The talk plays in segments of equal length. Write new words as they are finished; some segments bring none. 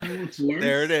gets worse.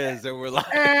 There it is, and we're live.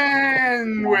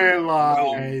 And we're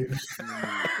live.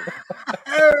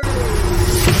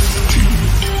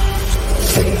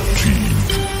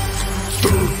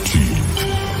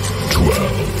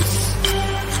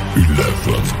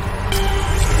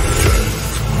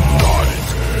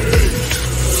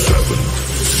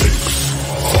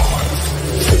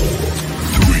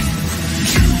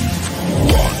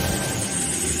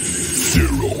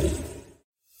 0.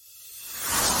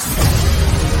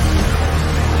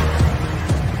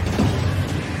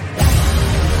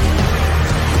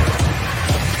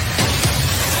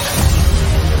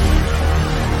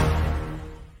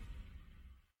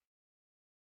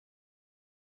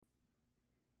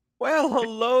 Well,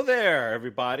 hello there,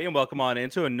 everybody, and welcome on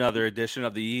into another edition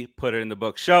of the Put It in the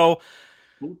Book show,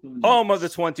 home of the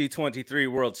 2023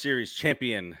 World Series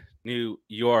champion New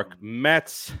York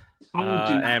Mets,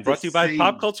 and brought to you by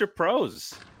Pop Culture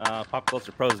Pros, Pop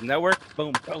Culture Pros Network.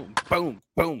 Boom, boom, boom,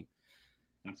 boom.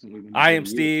 I am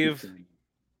Steve.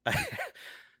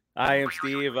 I am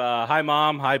Steve. Hi,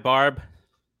 Mom. Hi,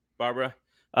 Barbara.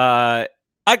 I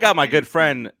got my good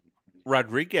friend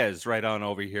Rodriguez right on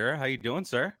over here. How you doing,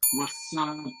 sir? What's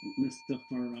up, Mr.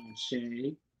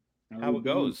 Farache? How it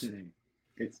goes? Today?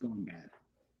 It's going bad.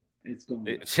 It's going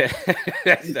bad.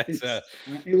 That's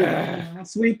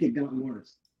last week it got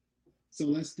worse. So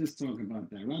let's just talk about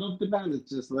that. Right off the bat,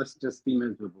 let's just be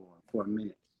miserable for a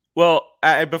minute. Well,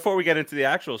 before we get into the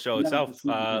actual show itself,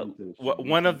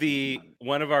 one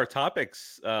of our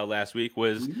topics last week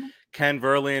was can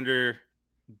Verlander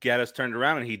get us turned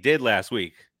around, and he did last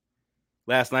week.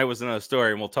 Last night was another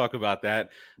story, and we'll talk about that.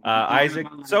 Isaac,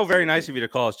 so very nice of you to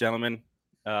call us gentlemen,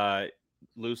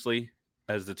 loosely,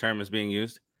 as the term is being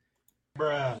used.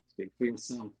 Bruh. Speak for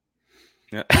yourself.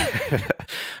 Yeah.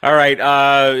 All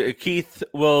right. Keith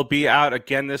will be out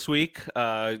again this week.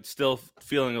 Still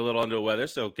feeling a little under the weather,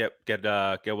 so get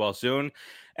well soon.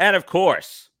 And of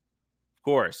course,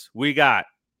 we got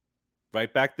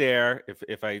right back there.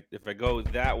 If I go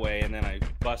that way and then I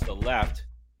bust a left,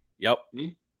 yep.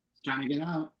 Trying to get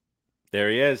out.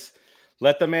 There he is.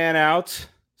 Let the man out.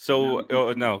 So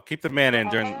no, keep the man in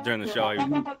during the show.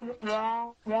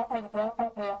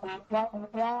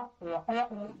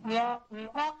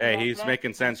 Hey, he's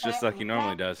making sense just like he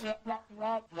normally does.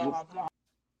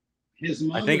 His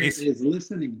mother is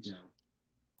listening, Joe.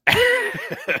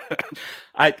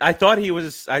 I thought he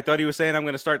was saying I'm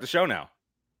going to start the show now.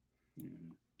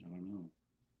 I don't know.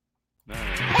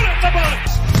 Put up the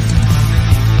box!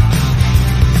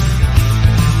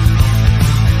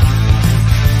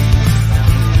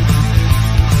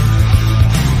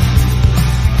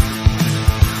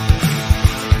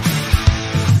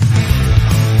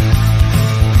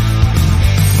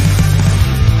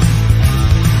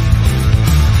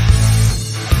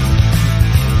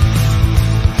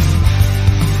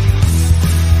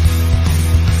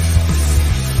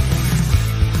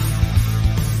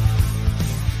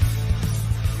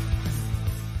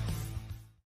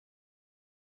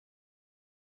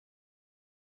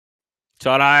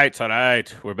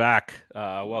 Tonight. We're back.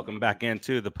 Welcome back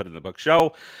into the Put in the Book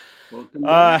show.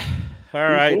 All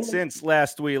right. Since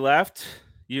last we left,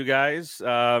 you guys,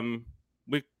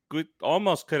 we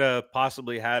almost could have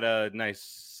possibly had a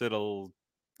nice little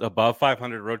above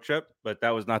 500 road trip, but that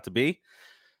was not to be.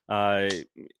 Thank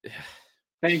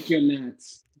you,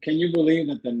 Nats. Can you believe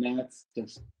that the Nats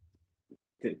just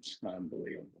it's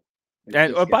unbelievable?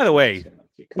 And by the way,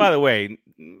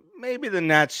 maybe the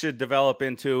Nats should develop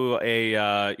into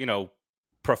a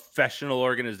professional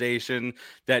organization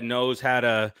that knows how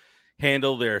to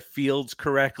handle their fields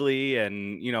correctly,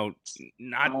 and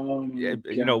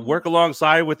work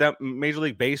alongside with that Major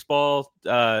League Baseball.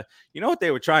 You know what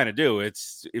they were trying to do?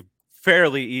 It's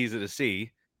fairly easy to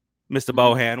see. Mr.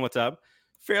 Bohan, what's up?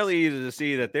 Fairly easy to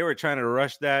see that they were trying to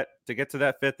rush that to get to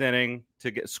that fifth inning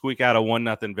to squeak out a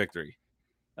 1-0 victory.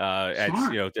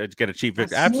 To get a cheap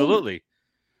victory. Absolutely.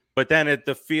 But then at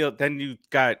the field, then you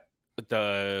got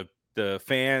the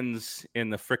fans in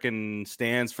the freaking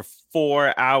stands for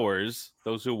 4 hours,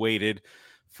 those who waited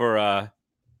for a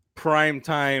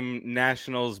primetime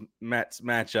Nationals Mets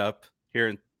matchup here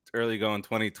in early going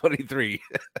 2023.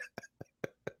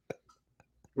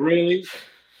 Really?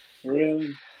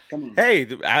 Come on. Hey,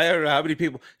 I don't know how many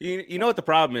people. You know what the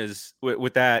problem is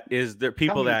with that is there are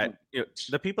people that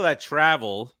the people that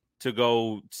travel to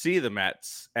go see the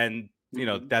Mets, and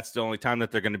that's the only time that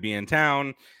they're going to be in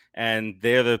town, and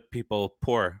they're the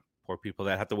poor people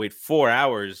that have to wait 4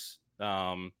 hours.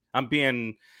 I'm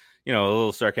being, a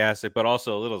little sarcastic, but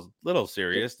also a little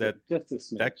serious. That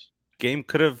game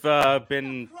could have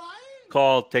been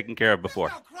called taken care of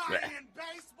before.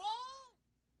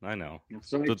 I know.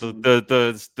 That's right,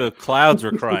 The clouds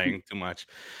were crying too much.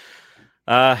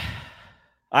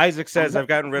 Isaac says I've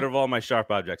gotten rid of all my sharp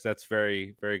objects. That's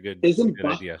very, very good. Isn't good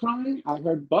Buck idea. crying? I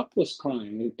heard Buck was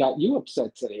crying. It got you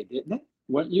upset today, didn't it?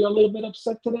 Weren't you a little bit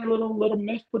upset today? A little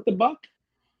miff with the Buck?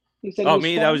 He said Oh, he was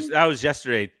me, crying? that was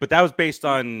yesterday, but that was based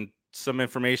on some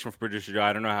information from producer Joe.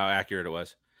 I don't know how accurate it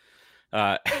was.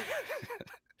 Wow.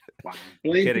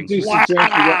 Blame Kidding. producer Wow.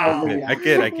 Jeff for your I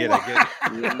overreaction. kid.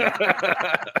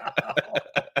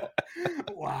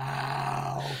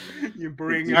 Wow. You're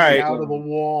bringing All me right. out of the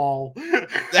wall.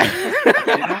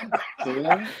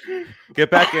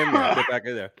 Get back in there. Get back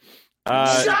in there.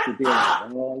 Shut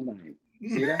up! All night.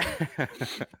 See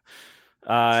that?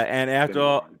 And after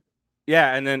all,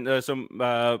 yeah, and then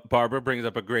Barbara brings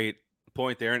up a great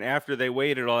point there. And after they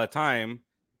waited all that time,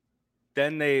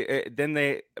 then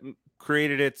they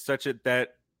created it such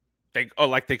that they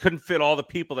couldn't fit all the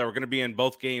people that were going to be in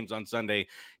both games on Sunday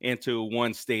into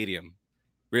one stadium.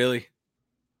 Really?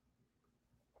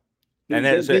 And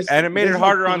then and it made it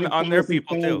harder on their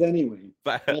people too. Anyway,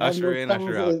 usher in,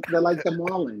 usher out. They're like the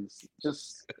Marlins.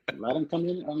 Just let them come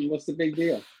in. I mean, what's the big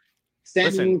deal?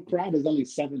 Standing room crowd is only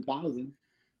 7,000.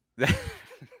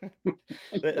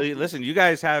 Listen, you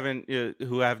guys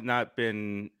who have not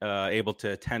been able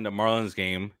to attend a Marlins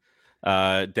game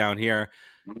down here.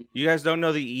 You guys don't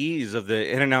know the ease of the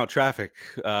in and out traffic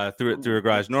through a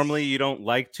garage. Normally, you don't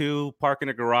like to park in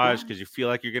a garage because you feel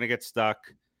like you're going to get stuck.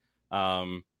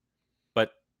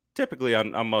 But typically,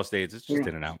 on most days, it's just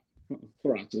in and out.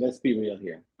 Correct. Let's be real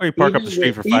here. Or you park up the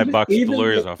street for $5 at the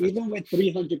lawyer's office. Even with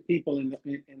 300 people in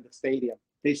the stadium,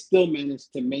 they still manage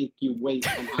to make you wait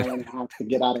an hour and a half to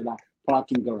get out of that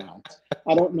parking garage.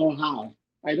 I don't know how.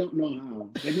 They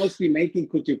must be making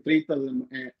cuchufritos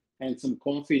and some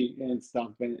coffee and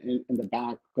stuff in the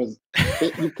back because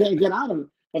you can't get out of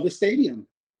the stadium.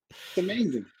 It's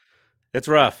amazing. It's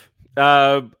rough.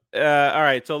 All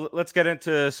right, so let's get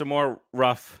into some more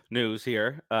rough news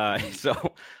here.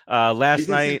 So last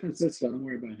night, San Francisco, don't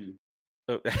worry about him.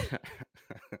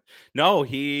 No,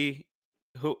 he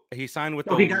signed with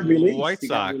the White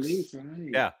Sox. Released, right.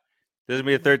 Yeah, this will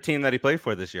be the third team that he played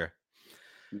for this year.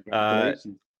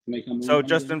 So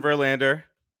Justin Verlander,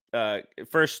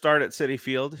 first start at Citi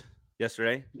Field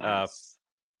yesterday. Nice.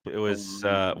 It was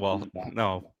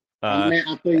no.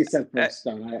 I thought you said first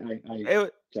start. I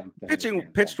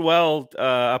jumped pitched well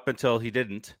up until he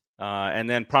didn't, and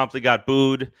then promptly got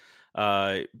booed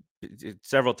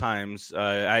several times.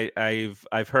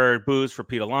 I've heard boos for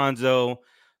Pete Alonso.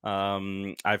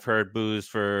 I've heard boos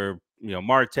for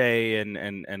Marte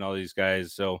and all these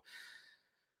guys. So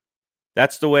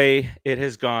that's the way it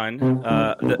has gone.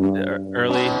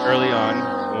 Early on.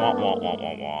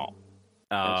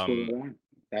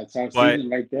 That's our season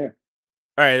right there.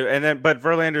 All right, and then but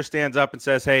Verlander stands up and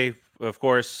says, "Hey, of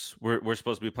course we're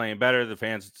supposed to be playing better. The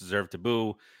fans deserve to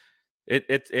boo."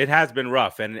 It has been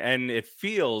rough, and it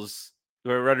feels.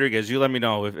 Rodriguez, you let me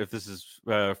know if this is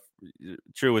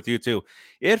true with you too.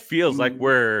 It feels like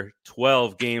we're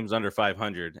 12 games under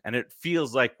 500, and it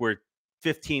feels like we're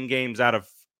 15 games out of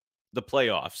the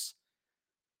playoffs.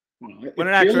 When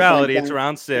in actuality, it's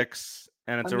around 6,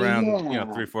 and it's around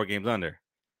 3-4 games under.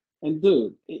 And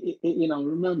dude,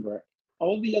 remember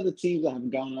all the other teams that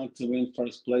have gone on to win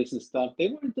first place and stuff. They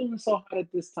weren't doing so hot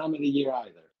at this time of the year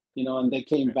either. And they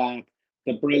came back.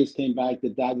 The Braves came back. The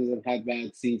Dodgers have had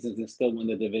bad seasons and still won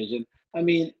the division. I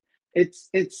mean, it's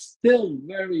still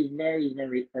very, very,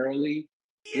 very early.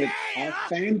 With our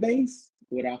fan base,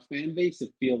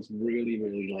 it feels really,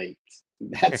 really late.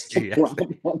 That's the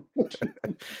problem.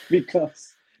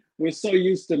 Because we're so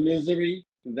used to misery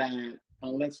that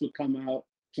unless we come out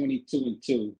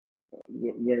 22-2,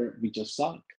 we just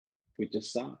suck. We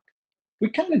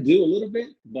kind of do a little bit,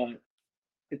 but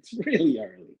it's really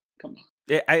early. Come on.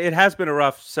 It has been a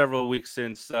rough several weeks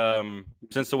since the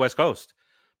West Coast,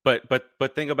 but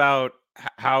think about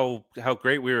how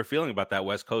great we were feeling about that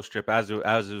West Coast trip as it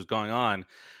was going on,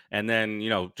 and then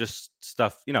just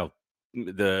stuff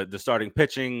the starting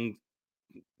pitching,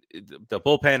 the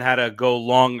bullpen had to go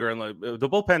longer, and the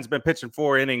bullpen's been pitching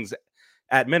 4 innings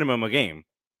at minimum a game.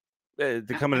 They're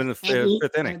coming in the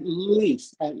fifth inning. At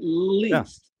least. Yeah.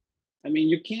 I mean,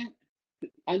 you can't.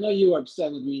 I know you were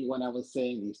upset with me when I was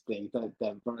saying these things, that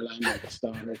Verlander, the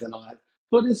starters and all that.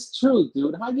 But it's true,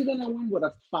 dude. How are you gonna win with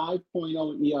a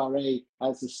 5.0 ERA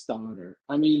as a starter?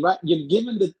 I mean, right? You're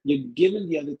giving the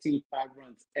other team 5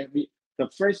 runs the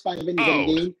first 5 innings of the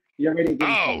game. You're already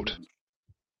getting 5 runs.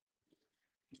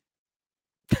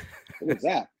 What was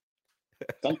that?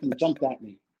 Something jumped at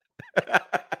me.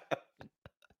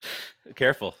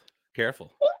 Careful. I'm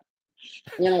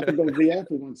gonna have to go VF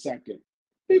for 1 second.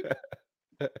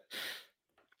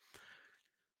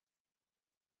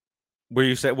 Were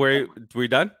you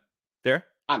done there?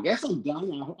 I guess I'm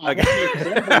done. I hope my survey's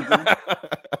done.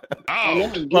 I know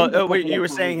I've Well, given a wait, couple you of were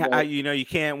times, saying but you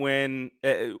can't win.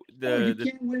 you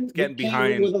can't win. Getting You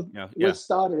can't win behind. with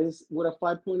starters with a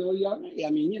 5.0 ERA.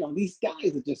 I mean, these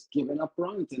guys are just giving up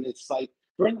runs, and it's like,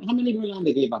 how many runs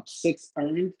they gave up? 6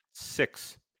 earned.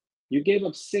 6. You gave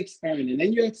up 6 earned, and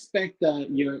then you expect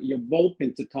your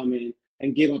bullpen to come in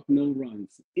and give up no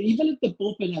runs. Even if the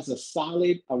bullpen has a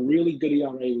really good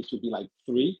ERA, which would be like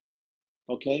 3,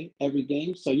 okay, every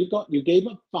game. So you gave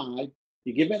up 5,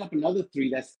 you give it up another 3,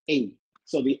 that's 8.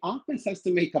 So the offense has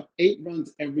to make up 8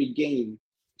 runs every game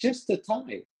just to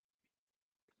tie.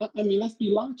 I mean, let's be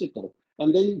logical.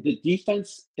 And then the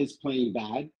defense is playing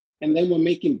bad, and then we're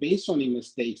making base running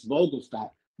mistakes.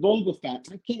 Vogelfat.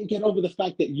 I can't get over the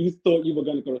fact that you thought you were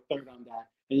going to go to third on that,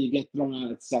 and you get thrown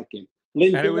out at second.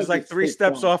 And it was like 3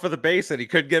 steps off of the base, and he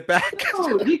couldn't get back.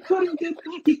 No, he couldn't get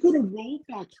back. He could have rolled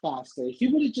back faster. If he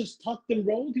would have just tucked and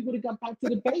rolled, he would have got back to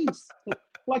the base.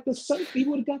 Like a surf, he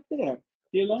would have got there.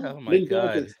 Oh my Lindor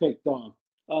God. gets picked off.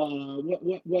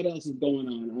 What else is going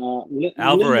on?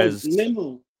 Alvarez.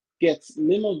 Nimmo gets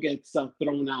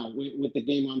thrown out with the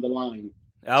game on the line.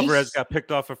 Alvarez got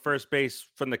picked off at first base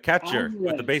from the catcher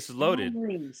with the bases loaded.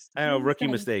 I know, rookie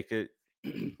mistake.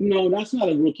 No, that's not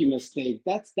a rookie mistake.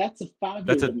 That's a 5-year-old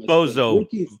That's a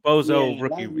mistake.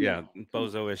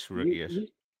 bozo-ish rookie-ish.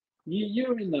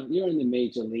 You're in the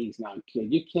major leagues now,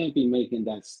 kid. You can't be making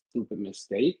that stupid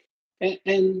mistake.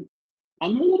 And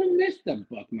I'm a little miffed at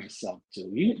Buck myself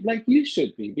too. You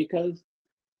should be, because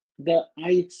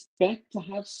I expect to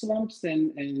have slumps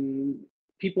and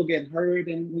people get hurt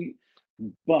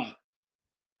but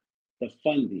the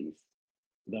fundies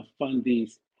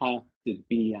have to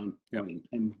be on point.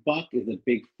 And Buck is a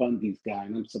big fundies guy,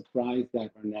 and I'm surprised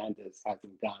that Hernandez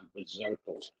hasn't gone berserk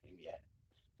over him yet,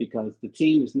 because the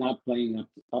team is not playing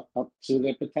up to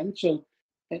their potential.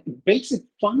 Basic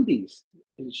fundies,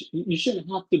 you shouldn't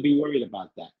have to be worried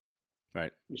about that.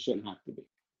 Right. You shouldn't have to be.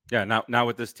 Yeah, now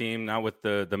with this team, now with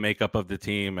the makeup of the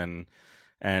team and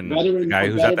the guy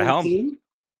who's at the helm.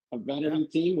 A veteran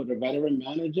team with a veteran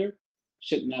manager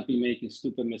should not be making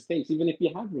stupid mistakes, even if you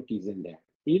have rookies in there.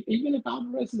 Even if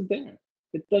Alvarez is there,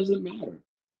 it doesn't matter.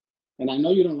 And I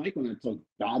know you don't like when I talk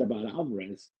bad about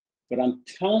Alvarez, but I'm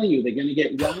telling you, they're going to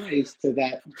get wise to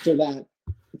that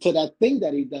thing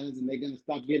that he does, and they're going to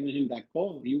stop giving him that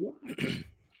call. You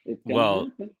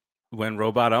want? When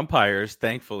robot umpires,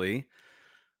 thankfully,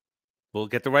 will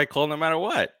get the right call no matter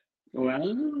what. Well,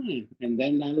 and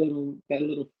then that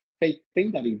little fake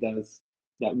thing that he does,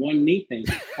 that one knee thing.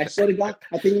 I swear to God,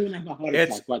 I think he's gonna have a heart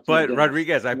attack. But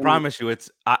Rodriguez, I promise you, it's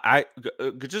I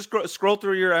just scroll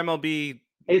through your MLB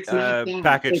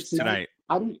package tonight.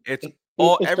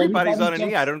 Everybody's on a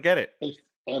knee. I don't get it. If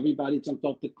everybody jumped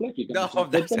off the cliff, you're gonna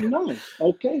no.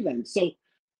 Okay, then. So,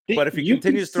 but if he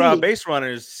continues to throw out base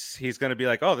runners, he's gonna be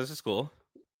like, "Oh, this is cool."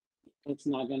 It's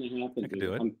not gonna happen. I can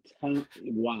do it. I'm telling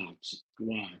you, watch.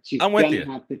 He's I'm with gonna you.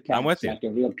 have to catch like a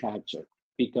real catcher,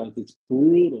 because it's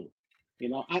brutal.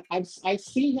 I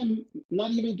see him not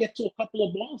even get to a couple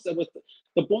of balls. That was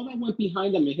the ball that went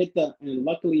behind him and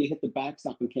luckily it hit the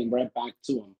backstop and came right back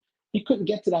to him. He couldn't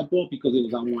get to that ball because he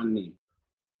was on one knee.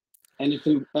 And if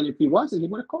he wasn't, he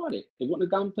would have caught it. It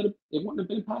wouldn't have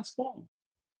been past ball.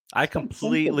 I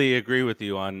completely agree with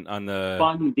you on the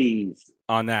fundies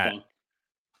on that.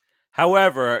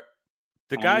 However,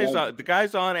 the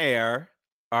guys on air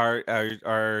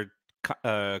are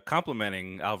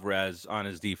complimenting Alvarez on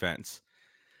his defense.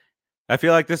 I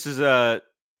feel like this is a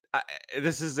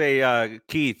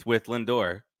Keith with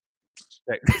Lindor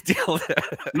deal.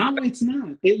 No, it's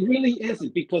not. It really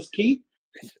isn't, because Keith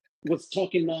was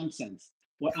talking nonsense.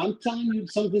 Well, I'm telling you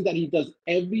something that he does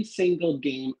every single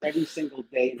game, every single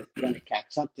day, and it's going to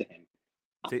catch up to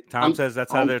him. Tom says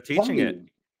that's how they're teaching it.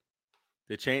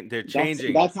 They're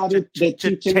changing. That's how they're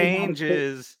teaching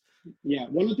changes. Yeah,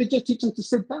 why don't they just teach them to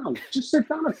sit down? Just sit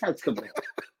down and catch the ball.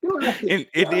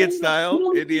 Indian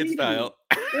style. Indian style.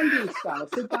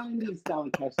 Sit down Indian style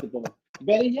and catch the ball.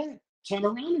 Better yet, turn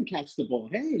around and catch the ball.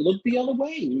 Hey, look the other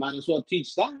way. You might as well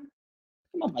teach that.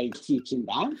 Nobody's teaching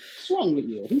that. What's wrong with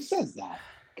you? Who says that?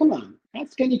 Come on.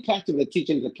 That's can you catch if they're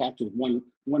teaching to catch with one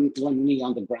knee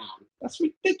on the ground. That's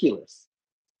ridiculous.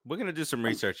 We're gonna do some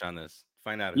research on this.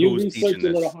 Find out who's teaching this. You research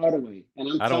a little harder way.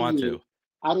 And I don't want to.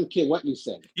 I don't care what you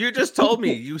said. You just told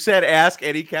me. You said ask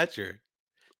any catcher.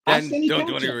 Then don't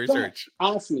do any research.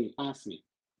 Ask me. I'm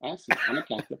a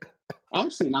catcher.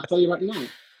 Ask me, and I'll tell you right now.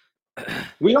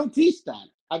 We don't teach that.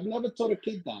 I've never taught a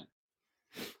kid that.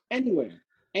 Anyway,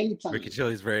 Anytime. Ricky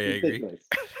Chili's very angry.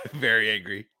 Very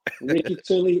angry. Ricky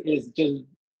Chili is just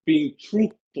being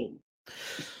truthful.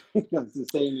 That's to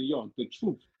say in New York, the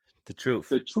truth. The truth.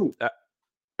 The truth. All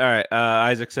right.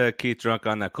 Isaac said Keith drunk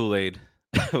on that Kool-Aid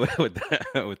with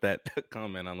that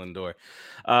comment on Lindor.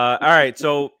 All right.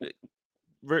 So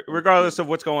regardless of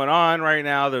what's going on right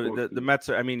now, the Mets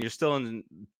are, I mean, you're still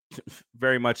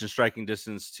very much in striking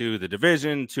distance to the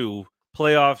division, to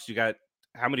playoffs. You got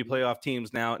how many playoff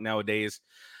teams nowadays?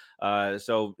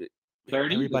 So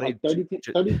 30, everybody, like 30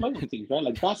 playoff teams, right?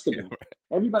 Like basketball.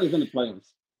 Everybody's in the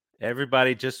playoffs.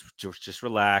 Everybody just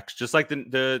relax. Just like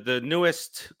the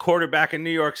newest quarterback in New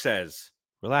York says,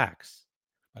 relax.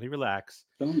 Buddy, relax.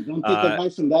 Don't take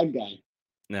advice from that guy.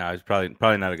 No, it's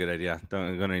probably not a good idea.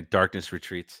 Don't go to any darkness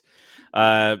retreats.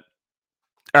 All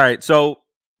right, so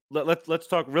let's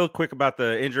talk real quick about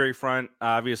the injury front.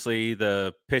 Obviously,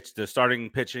 the starting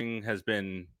pitching has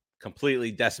been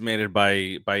completely decimated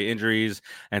by injuries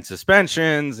and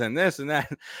suspensions and this and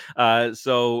that.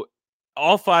 So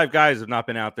all 5 guys have not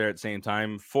been out there at the same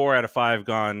time. 4 out of 5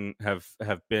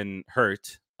 have been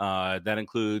hurt. That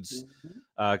includes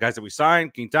guys that we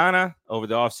signed: Quintana over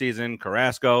the offseason,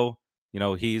 Carrasco. You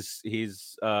know, he's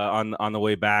on the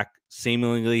way back,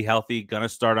 seemingly healthy, gonna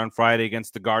start on Friday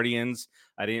against the Guardians.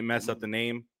 I didn't mess up the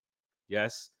name.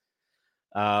 Yes.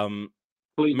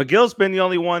 McGill's been the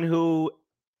only one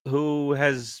who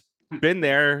has been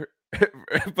there,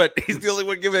 but he's the only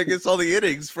one giving against all the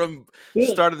innings from the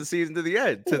start of the season to the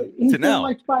end to now.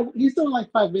 He's doing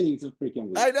like 5 innings of freaking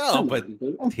week. I know, but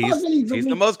he's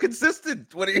the most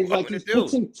consistent. What are you going to do?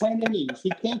 He's pitching 10 innings. He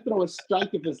can't throw a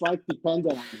strike if his life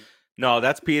depended on it. No,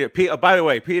 that's Peter. By the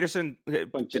way, Peterson.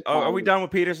 Are we done with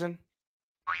Peterson?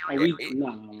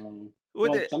 No.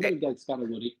 Well, somebody gets got a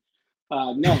Woody.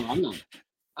 No, I'm not.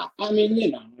 I mean,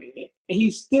 you know, he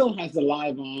still has a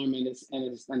live arm and it's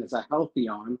a healthy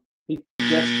arm. He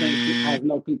just has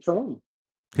no control.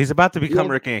 He's about to become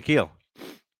Rick Ankiel.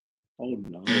 Oh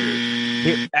no!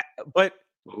 But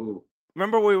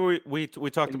remember we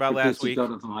talked about last week.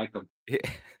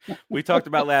 We talked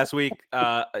about last week.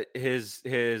 His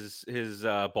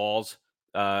balls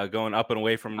going up and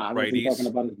away from righties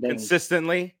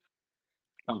consistently.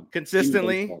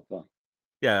 Consistently.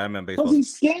 Yeah, I remember. Because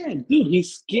he's scared, dude.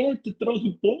 He's scared to throw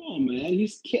the ball, man.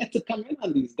 He's scared to come in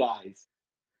on these guys.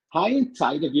 High and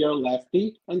tight if you're a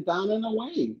lefty, and down and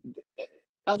away.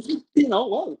 You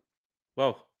know,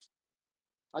 whoa.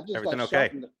 I just everything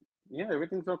okay? Yeah,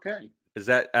 everything's okay. Is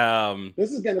that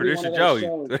this is gonna Producer be Joe?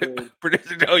 Shows,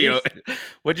 Producer Joe,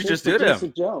 what'd you just do to him?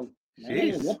 Producer Joe.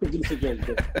 Man, what Producer Joe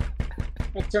did?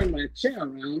 I turned my chair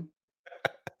around.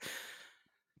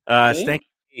 Thank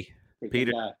you,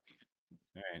 Peter.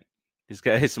 All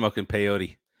right, he's smoking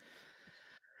peyote.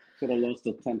 Should have lost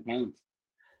the 10 pounds.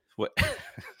 What?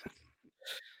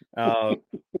 All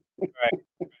right.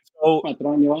 So, am I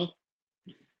throwing you off?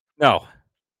 No.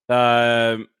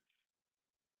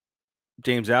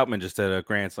 James Outman just had a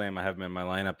grand slam. I have him in my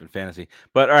lineup in fantasy.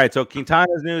 But all right, so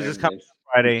Quintana's news is coming on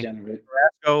Friday.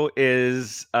 Carrasco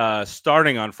is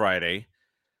starting on Friday.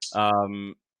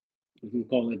 You can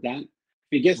call it that. If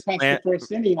he gets past the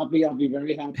first inning, I'll be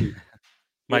very happy.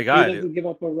 My God, he doesn't give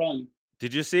up a run.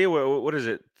 Did you see what is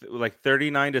it, like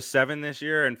 39-7 this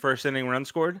year and first inning run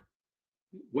scored?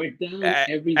 We're down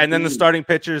every and then game. The starting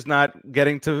pitcher's not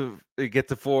getting to get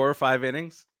to 4 or 5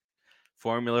 innings.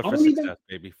 Formula for success,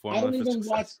 baby. I don't even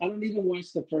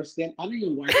watch the first inning. I don't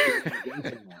even watch the games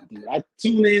anymore, dude. I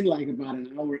tune in like about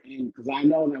an hour in because I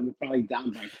know that we're probably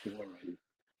down by 4 already.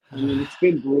 I mean, it's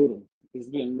been brutal. It's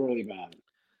been really bad.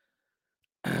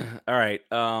 All right.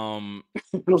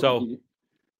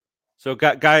 So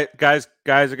guys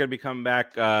are going to be coming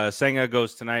back. Senga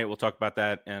goes tonight. We'll talk about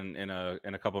that in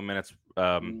a couple of minutes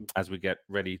as we get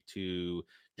ready to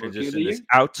transition this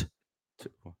out.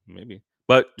 Maybe,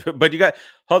 but you got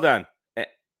hold on.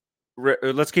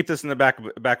 Let's keep this in the back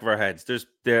of our heads.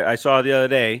 I saw the other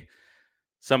day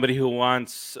somebody who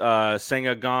wants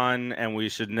Senga gone, and we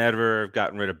should never have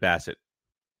gotten rid of Bassett.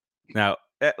 Now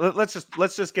let's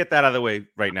just get that out of the way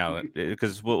right now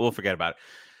because we'll forget about it.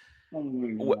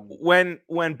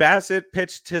 When Bassett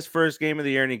pitched his first game of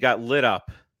the year and he got lit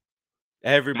up,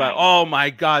 everybody, oh my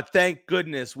God, thank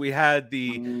goodness we had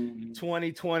the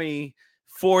 2020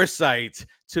 foresight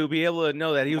to be able to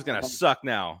know that he was going to suck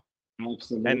now.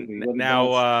 Absolutely. And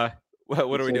now,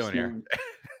 what are we doing here?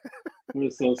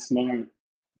 We're so smart.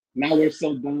 Now we're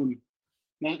so dumb.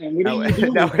 And we didn't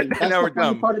even do anything. That's the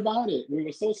funny part about it. We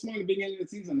were so smart at the beginning of the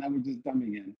season. Now we're just dumb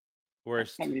again.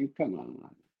 Worst. I mean, come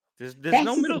on. There's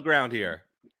no middle ground here.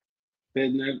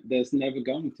 There's never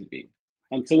going to be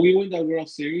until we win the World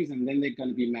Series, and then they're going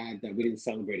to be mad that we didn't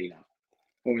celebrate enough.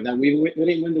 or that we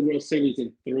didn't win the World Series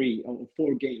in 3 or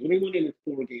 4 games. We didn't win it in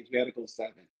 4 games. We had to go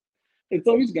 7. It's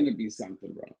always going to be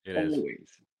something, bro. It is. Always.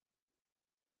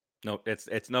 No,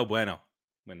 it's no bueno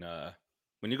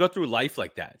when you go through life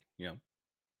like that.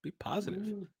 Be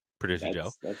positive, Producer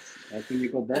Joe. That's when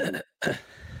you go bad.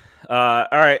 All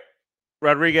right,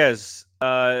 Rodriguez.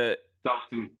 Don't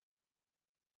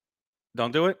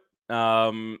do it.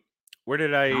 Where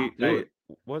did I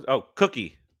was? Oh,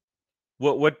 Cookie.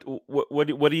 What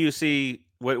do you see?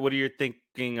 What are you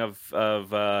thinking of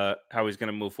how he's going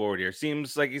to move forward here?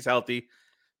 Seems like he's healthy,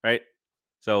 right?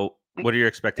 So, what are your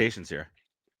expectations here?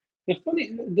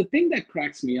 The thing that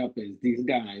cracks me up is these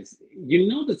guys.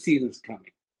 The season's coming.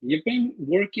 You've been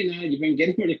working out. You've been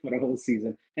getting ready for the whole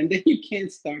season, and then you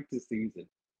can't start the season.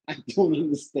 I don't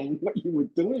understand what you were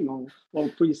doing all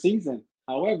preseason.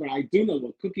 However, I do know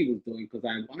what Cookie was doing because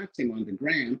I watched him on the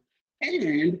gram,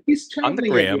 and he's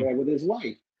traveling everywhere with his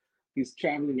wife. He's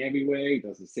traveling everywhere. He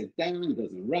doesn't sit down,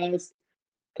 doesn't rest.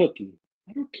 Cookie,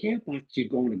 I don't care about you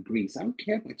going to Greece. I don't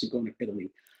care about you going to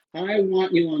Italy. I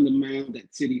want you on the mound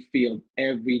at Citi Field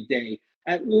every day,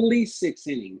 at least 6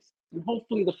 innings. And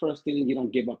hopefully the first inning you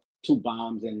don't give up 2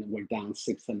 bombs and we're down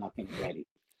 6-0 already.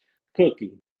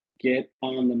 Cookie, get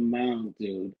on the mound,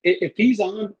 dude. If he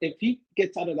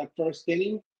gets out of that first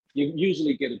inning, you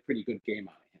usually get a pretty good game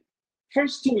out of him.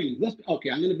 First 2 innings, I'm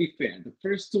going to be fair. The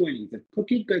first 2 innings, if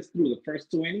Cookie gets through the first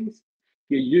 2 innings,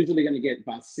 you're usually going to get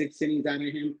about 6 innings out of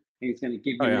him, and he's going to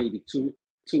give you maybe two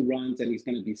runs, and he's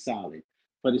going to be solid.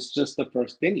 But it's just the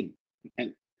first inning,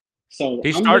 and so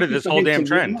he started this whole damn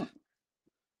trend. No,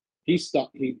 I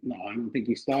don't think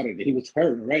he started it. He was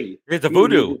hurt already. It's a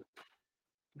voodoo.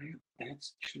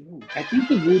 That's true. I think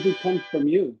the voodoo comes from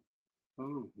you.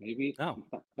 Oh, maybe. Oh,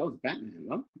 that was Batman,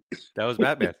 no? That was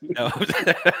Batman.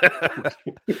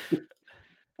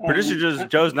 Producer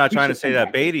Joe's not trying to say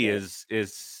that Beatty is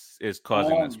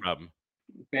causing this problem.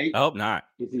 I hope not.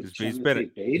 He's been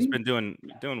doing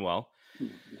well.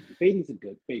 Beatty's a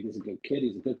good kid. He's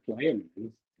a good player.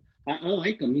 I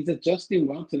like him. He's adjusting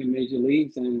well to the major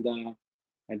leagues, and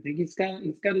I think he's got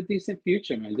a decent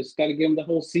future, man. Just got to give him the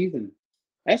whole season.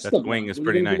 Escobar, that swing is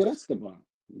pretty nice. Escobar,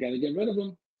 got to get rid of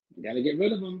him.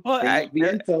 Well,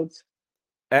 Vientos.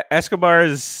 Escobar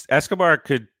is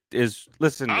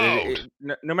listen.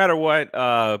 No matter what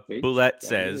Boulette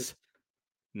says,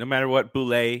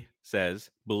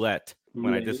 Boulette.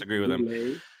 When I disagree with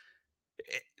him,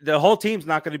 the whole team's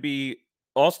not going to be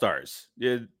all-stars.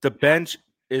 The bench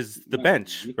is the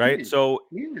bench, right? So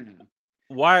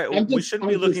why we shouldn't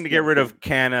be looking to get rid of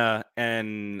Canna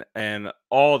and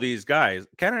all these guys.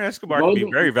 Canna and Escobar can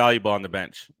be very valuable on the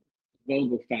bench.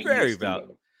 Very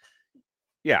valuable.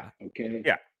 Yeah. Okay.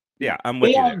 Yeah. I'm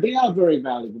with you. They are very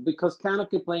valuable because Canna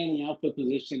can play in the outfield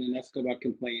position and Escobar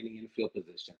can play in the infield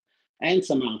position and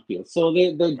some outfield. So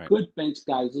they're good bench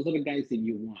guys. Those are the guys that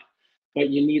you want. But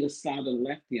you need a solid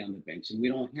lefty on the bench, and we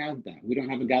don't have that. We don't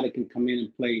have a guy that can come in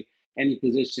and play any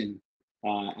position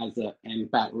as an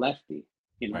bat lefty.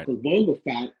 Because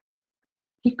Vogelfat,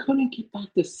 he couldn't get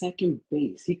back to second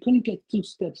base. He couldn't get 2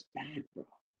 steps back, bro.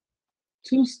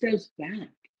 2 steps back.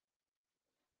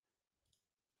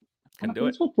 Can do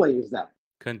it. What play is that?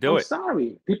 Couldn't do it.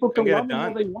 Sorry, people can love him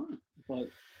all they want. But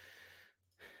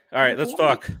all right, let's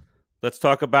talk. Let's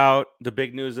talk about the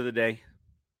big news of the day.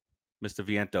 Mr.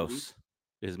 Vientos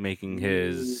is making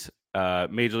his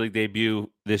major league debut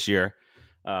this year.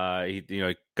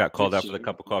 He got called out for the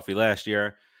cup of coffee last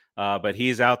year, but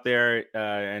he's out there.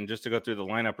 And just to go through the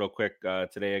lineup real quick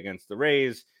today against the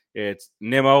Rays, it's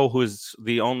Nimmo, who's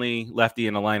the only lefty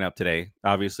in the lineup today.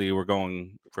 Obviously, we're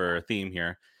going for a theme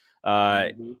here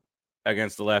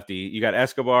against the lefty. You got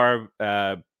Escobar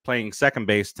playing second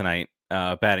base tonight,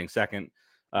 batting second.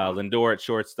 Lindor at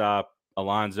shortstop.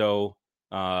 Alonso.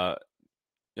 Playing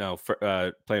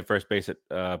first base at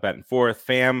batting fourth.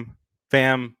 Fam.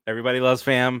 Everybody loves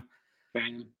Fam.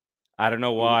 I don't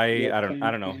know why. I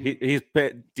don't know. He's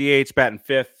DH batting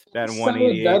fifth, batting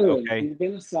 188. Okay, he's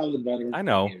been a solid veteran. I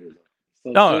know.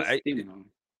 I get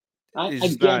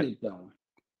it though.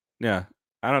 Yeah,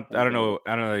 I don't know.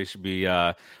 I don't know. He should be.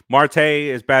 Marte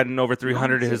is batting over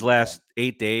 300 his last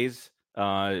 8 days.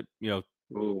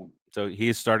 So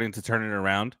he's starting to turn it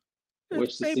around.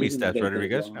 Maybe Steph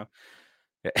Rodriguez.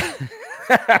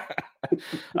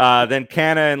 Then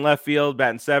Canna in left field,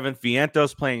 batting seventh.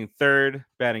 Vientos playing third,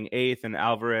 batting eighth, and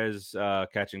Alvarez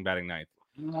catching, batting ninth.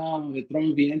 Oh, they're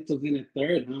throwing Vientos in at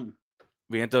third, huh?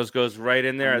 Vientos goes right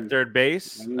in there at third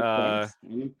base. I'm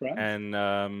impressed.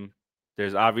 And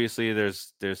there's obviously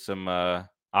there's some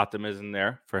optimism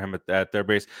there for him at third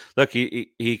base. Look,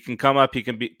 he can come up, he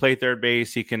can play third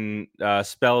base, he can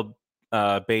spell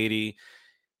Beatty.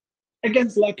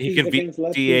 Against lefties, he can against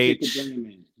lefties, you could bring DH. him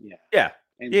in. Yeah. Yeah.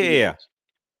 And Yeah.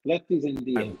 Lefties and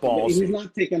DH. And But he's ballsy.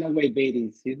 not taking away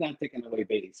Beatty's. He's not taking away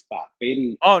Beatty's spot.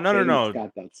 Beatty. Oh, no. Beatty's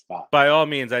got that spot. By all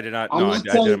means, I did not. I'm No, not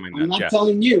I telling. didn't mean I'm that. not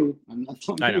telling you. I'm not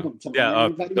telling I you. know. I'm telling Yeah.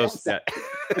 everybody else.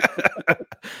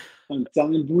 I'm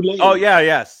telling Boulay. Oh yeah,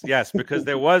 yes. Because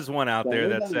there was one out there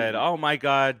that Slow said, down. "Oh my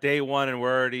God, day one, and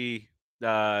we're already,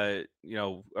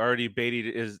 already Beatty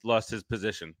is lost his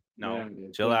position." No, There it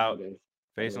is. chill There out, it is.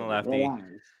 facing Relax.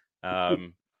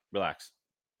 lefty. Relax.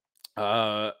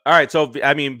 All right. So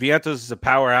I mean, Vientos is a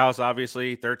powerhouse.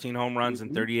 Obviously, 13 home runs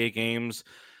in 38 games.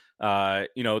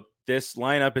 This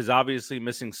lineup is obviously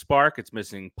missing spark. It's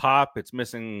missing pop. It's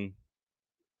missing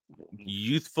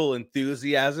youthful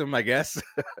enthusiasm, I guess.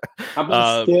 How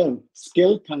about skill?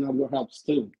 Skill kind of helps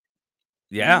too.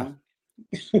 Yeah.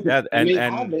 Yeah, they may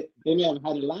have it. They may have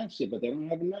had it last year, but they don't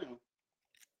have it now.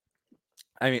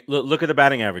 I mean, look at the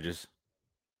batting averages.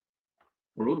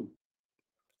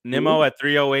 Nimmo at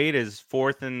 308 is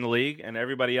fourth in the league, and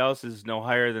everybody else is no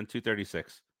higher than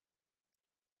 236.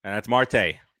 And that's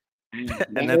Marte.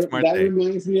 That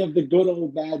reminds me of the good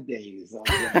old bad days.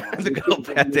 The good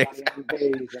old bad days.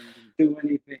 And do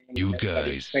anything. You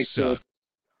guys suck.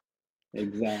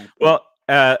 Exactly. Well,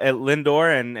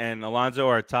 Lindor and Alonso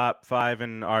are top 5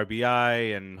 in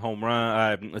RBI and home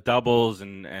run doubles,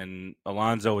 and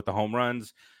Alonso with the home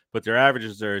runs, but their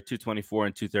averages are 224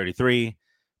 and 233.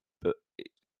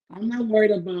 I'm not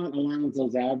worried about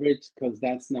Alonso's average because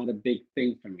that's not a big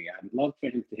thing for me. I'd love for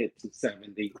him to hit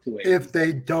 270, 280. If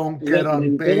they don't get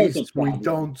on base, we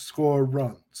don't score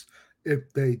runs.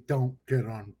 If they don't get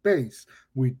on base,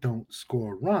 we don't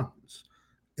score runs.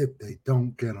 If they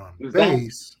don't get on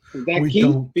base, we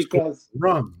don't score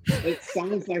runs. It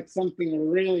sounds like something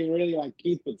really, really like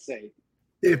Keith would say.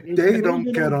 If they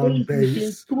don't get on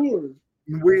base,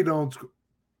 we don't score.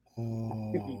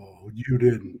 Oh, you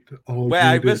didn't. Oh, wait,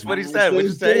 I missed what he said.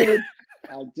 What'd you say?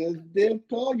 I just did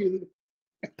call you.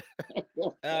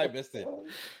 I missed it.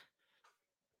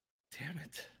 Damn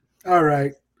it. All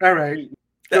right.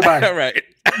 Goodbye. All right.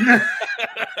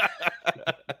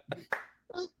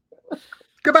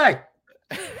 Goodbye.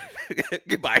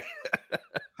 Goodbye.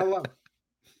 Hello.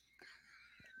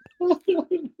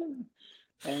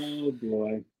 Oh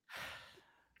boy.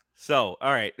 So,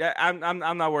 all right, I'm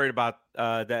not worried about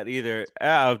that either.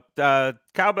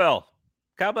 Cowbell,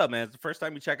 man, it's the first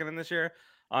time you checking in this year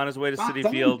on his way to Citi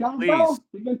Field. Please,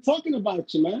 we've been talking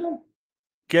about you, man.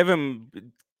 Get a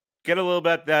little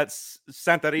bit that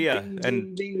Santeria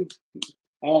and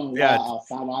yeah,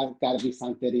 I gotta be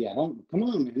Santeria. Come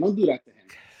on, man, don't do that to him.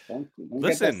 Don't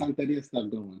listen, get that Santeria stuff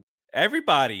going.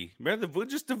 Everybody, remember the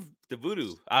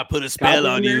voodoo. I put a spell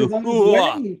on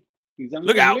you. He's on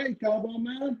Look his out, way, Cowboy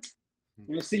man.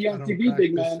 We'll see you on TV,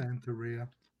 big man. Santeria.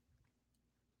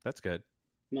 That's good.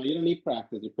 No, you don't need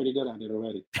practice. You're pretty good at it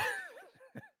already.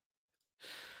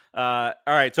 All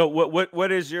right. So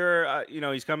what is your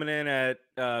he's coming in at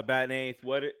batting eighth.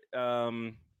 What I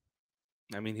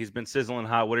mean, he's been sizzling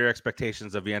hot. What are your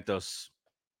expectations of Vientos?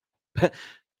 Yeah,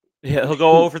 he'll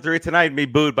go over 3 tonight and be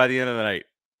booed by the end of the night.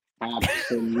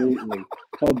 Absolutely.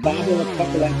 He'll bottle a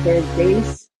couple at third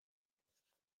base.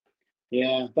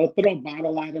 Yeah, they'll throw a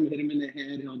bottle at him, hit him in the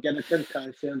head. He'll get a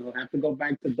concussion. He'll have to go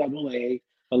back to AA.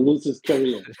 He'll lose his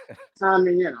career. I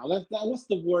mean, what's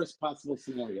the worst possible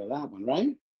scenario? That one,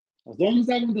 right? As long as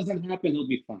that one doesn't happen, he'll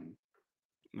be fine.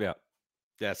 Yeah,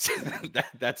 that's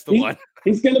that's the one.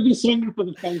 He's gonna be swinging for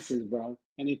the fences, bro.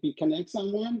 And if he connects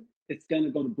on one, it's gonna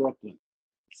go to Brooklyn.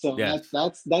 So yes.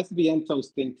 that's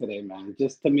Vientos' thing today, man.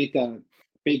 Just to make a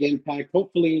big impact.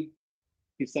 Hopefully,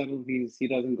 he settles. He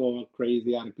doesn't go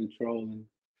crazy out of control and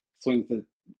swing to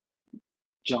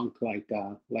junk like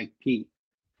Pete.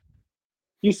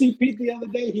 You see Pete the other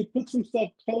day, he puts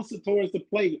himself closer towards the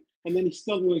plate, and then he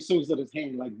still really swings at his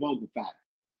hand like Vogelback.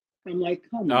 I'm like,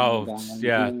 come on, guys,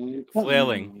 yeah, man.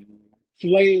 flailing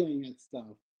And stuff.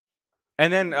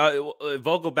 And then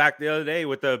Vogelback the other day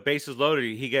with the bases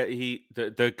loaded,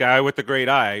 the guy with the great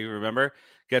eye, you remember,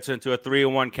 gets into a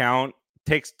 3-1 count,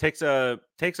 takes a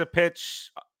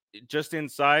pitch just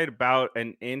inside about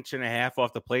an inch and a half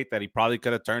off the plate that he probably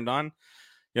could have turned on.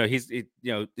 But he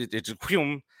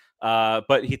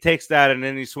takes that and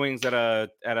then he swings at a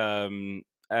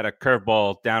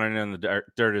curveball down and in the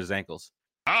dirt at his ankles.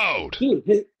 Out.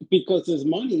 Dude, because his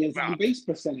money is on base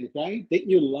percentage, right? Didn't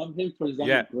you love him for his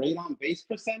great on base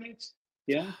percentage?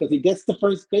 Yeah, because he gets the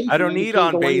first base. I don't need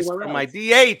on base for my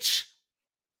DH.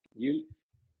 You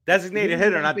designated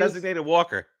hitter, not designated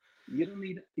walker. You don't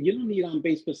need on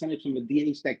base percentage from a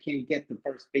DH that can't get to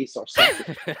first base or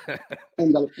second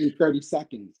in 30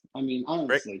 seconds. I mean,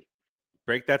 honestly.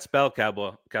 Break that spell,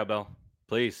 Cowbell.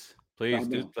 Please.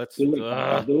 Cowbell, Let's do it.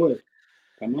 Cowbell, do it.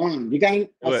 Come on. You got.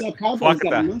 I saw Cowbell's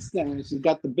got a mustache. He's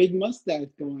got the big mustache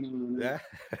going on. Yeah.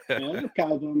 Yeah,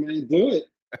 Cowbell, man, do it.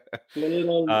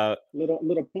 A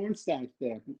little porn stash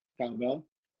there, Cowbell.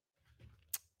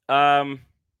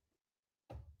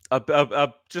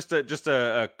 Just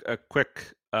a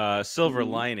quick silver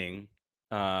lining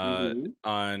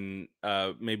on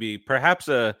maybe perhaps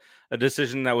a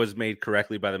decision that was made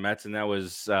correctly by the Mets, and that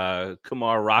was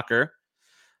Kumar Rocker.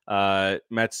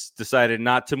 Mets decided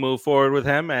not to move forward with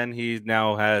him, and he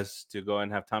now has to go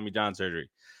and have Tommy John surgery.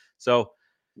 So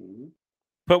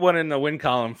put one in the win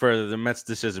column for the Mets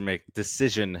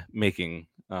decision making.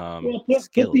 Well,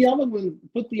 put the other one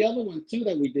too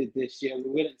that we did this year.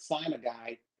 We didn't sign a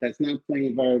guy that's not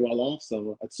playing very well.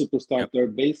 Also, a superstar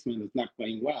third baseman is not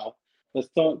playing well. Let's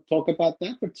talk about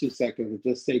that for 2 seconds and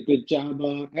just say good job,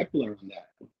 Epler, on that,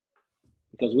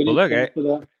 because we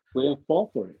didn't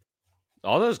fall for it.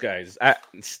 All those guys.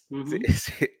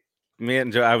 Me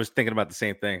and Joe, I was thinking about the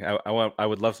same thing. I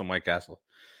would love some White Castle.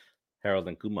 Harold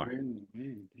and Kumar.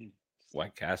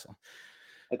 White Castle.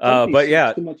 But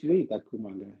yeah, too much weed, that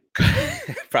Kumar guy.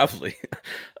 Probably.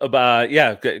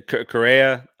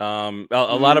 Correa. A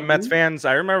lot of Mets fans.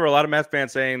 I remember a lot of Mets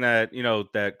fans saying that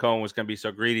that Cohen was going to be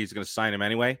so greedy, he's going to sign him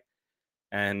anyway,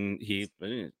 and he,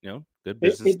 good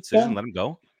business decision, let him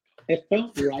go. It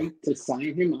felt right to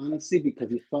sign him, honestly,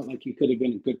 because it felt like he could have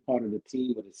been a good part of the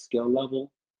team with his skill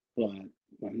level. But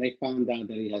when they found out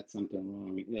that he had something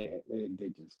wrong, they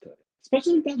just couldn't.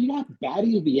 Especially that you got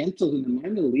Batty and Vientos in the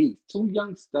minor leagues, 2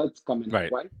 young studs coming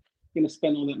up, right? You're going to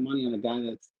spend all that money on a guy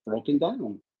that's broken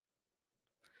down.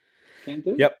 Can't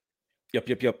do it.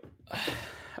 Yep. All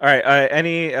right.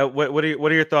 Any what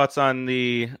are your thoughts on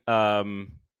the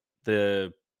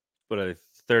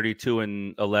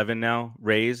 32-11 now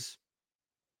Rays?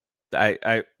 I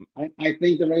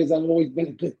think the Rays have always been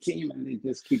a good team, and they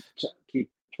just keep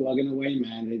plugging away,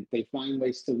 man. They find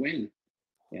ways to win.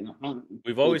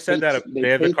 We've always said that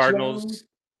they have the Cardinals,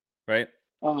 right?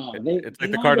 It's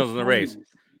like the Cardinals and the Rays.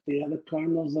 They are the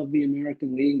Cardinals of the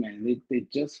American League, man. They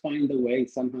just find a way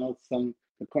somehow. The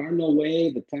Cardinal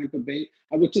way, the Tampa Bay,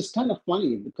 which is kind of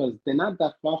funny because they're not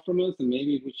that far from us, and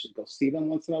maybe we should go see them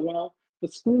once in a while.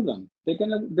 But screw them. They're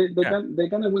gonna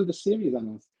win the series on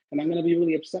us, and I'm gonna be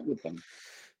really upset with them.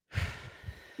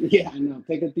 Yeah, I know.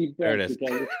 Take a deep breath. There it is.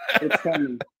 Because it's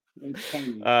coming. It's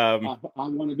coming. I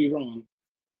want to be wrong.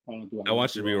 I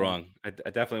want you to be wrong. I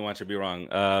definitely want you to be wrong.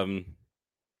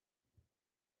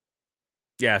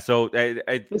 Yeah, so they're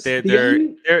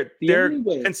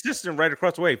consistent right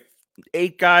across the way.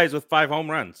 8 guys with 5 home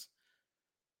runs.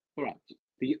 Correct.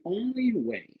 The only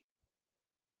way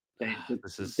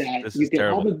this is you can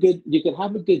terrible.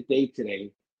 have a good day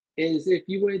today is if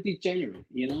you were a degenerate.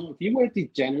 If you were a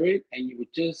degenerate and you were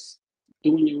just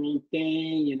doing your own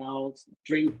thing,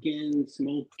 drinking,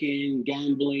 smoking,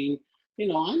 gambling. I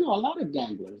know a lot of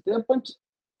gamblers. They're a bunch.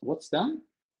 What's that?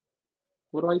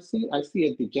 What do I see? I see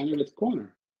a degenerate's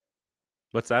corner.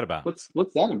 What's that about? What's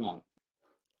that about?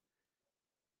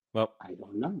 Well, I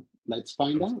don't know. Let's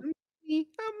find out.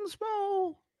 I'm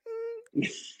small.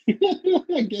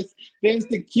 I guess there's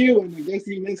the cue, and I guess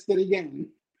you missed it again.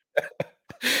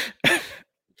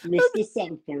 Mr.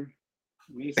 Sulfur.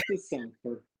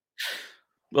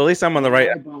 Well, at least I'm on the right.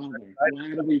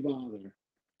 Why do we bother?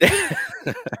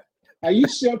 Are you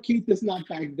sure Keith is not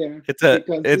back there? It's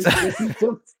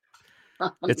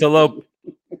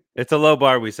a low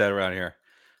bar we set around here.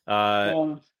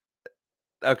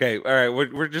 Okay, all right,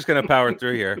 we're just gonna power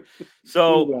through here.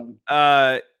 So,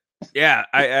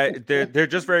 they're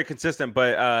just very consistent.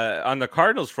 But on the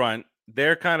Cardinals front,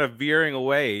 they're kind of veering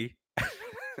away.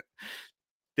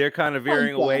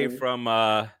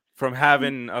 From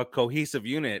having a cohesive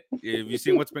unit. Have you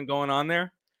seen what's been going on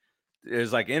there?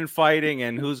 There's like infighting,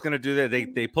 and who's going to do that?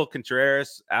 They pull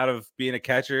Contreras out of being a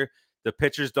catcher. The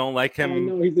pitchers don't like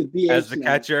him as the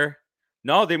catcher.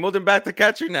 No, they moved him back to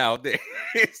catcher now.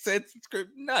 It's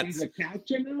nuts. He's a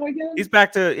catcher now again? He's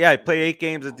back to, play 8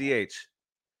 games at DH.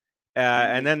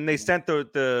 And then they sent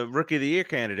the Rookie of the Year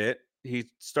candidate. He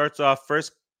starts off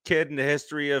first kid in the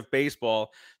history of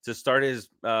baseball to start his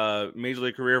major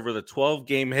league career with a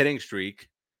 12-game hitting streak.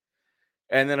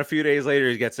 And then a few days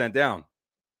later, he gets sent down.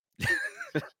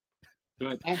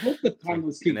 I hope the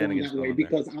Cardinals keep going that way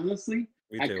because honestly,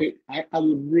 I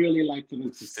would really like for them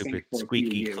to stay for squeaky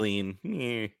a few years. Clean.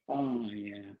 Oh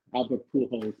yeah, Albert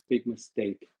Pujols, big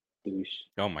mistake, douche.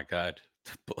 Oh my God.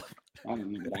 I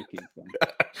don't know where that came from.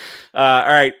 All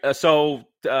right, so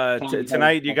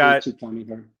tonight you got Tommy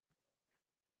Herr.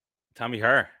 Tommy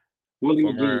Herr,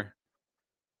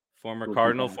 Former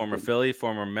Cardinal, former Philly,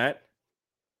 former Met.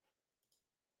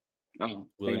 Oh,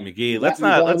 Willie man. McGee. Let's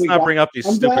not bring up these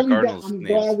stupid Cardinals I'm names.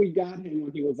 glad we got him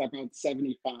when he was about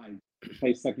 75.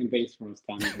 Play second base for us,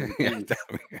 Tommy.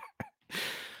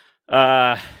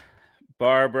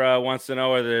 Barbara wants to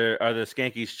know: Are the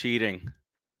Skankies cheating?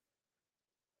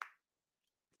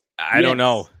 I don't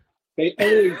know. They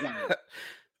always are.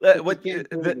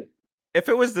 If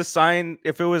it was the sign,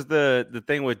 if it was the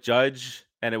thing with Judge,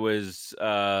 and it was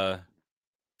the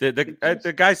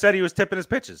guy said he was tipping his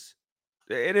pitches.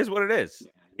 It is what it is.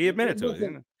 He admitted to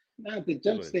it. No, the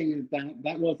Judge thing is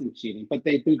that wasn't cheating, but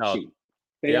they do cheat.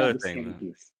 They are the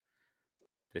Skankies.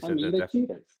 They're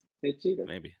cheaters. They're cheaters.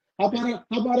 Maybe. How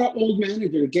about our old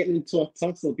manager getting into a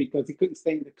tussle because he couldn't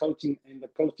stay in the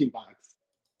coaching box?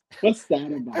 What's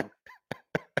that about?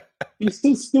 He's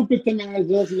too stupid to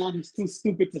manage us now. He's too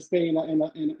stupid to stay in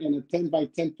a 10 by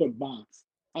 10 foot box.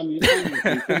 I mean,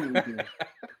 honestly,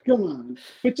 come on.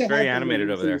 Put your very head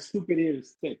animated over there. Stupid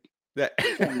ears thick.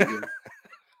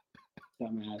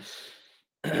 Dumbass.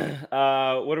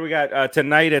 What do we got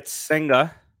tonight? It's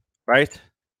Senga, right?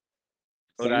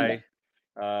 Kodai,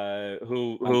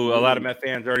 who a lot of Met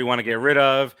fans already want to get rid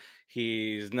of.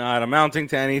 He's not amounting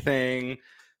to anything.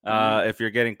 If you're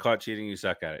getting caught cheating, you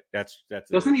suck at it. That's.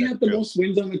 Doesn't he have the most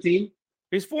wins on the team?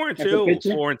 He's 4-2.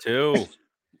 4-2.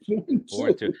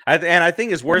 4-2. And I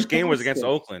think his worst game was against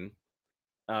Oakland.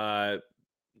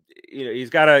 He's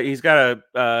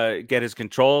gotta get his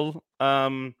control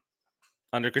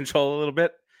under control a little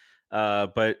bit.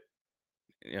 But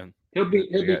he'll be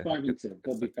 5-2.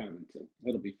 He'll be 5-2.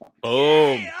 It'll be fine.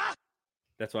 Boom.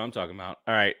 That's what I'm talking about.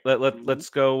 All right, let's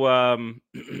go.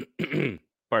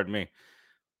 Pardon me.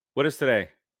 What is today?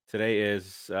 Today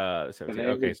is 17th.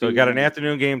 Okay, so we got an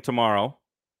afternoon game tomorrow,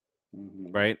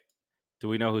 right? Do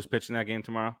we know who's pitching that game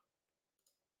tomorrow?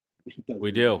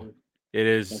 We do. It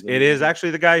is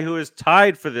actually the guy who is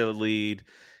tied for the lead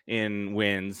in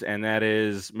wins, and that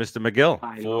is Mr. McGill,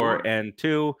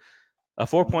 4-2, a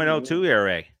 4.02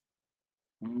 ERA.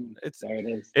 There it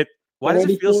is. Why does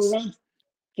it feel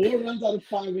 4 runs out of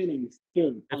 5 innings,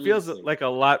 dude? It feels like a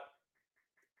lot.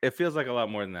 It feels like a lot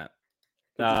more than that.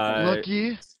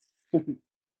 Lucky.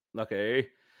 Okay.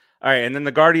 All right, and then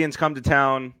the Guardians come to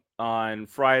town on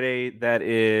Friday. That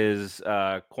is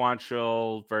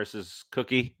Quantrill versus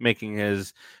Cookie making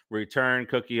his return.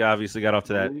 Cookie obviously got off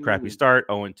to that crappy start,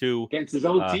 0-2 against his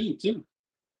own team too.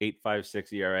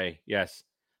 8.56 ERA. Yes.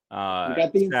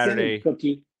 Got the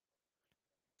Cookie.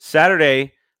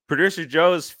 Saturday, producer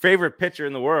Joe's favorite pitcher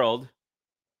in the world,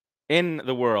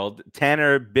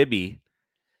 Tanner Bibby,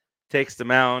 takes the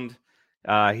mound.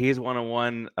 He's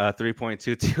 1-1,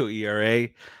 3.22 ERA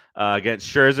against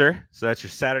Scherzer. So that's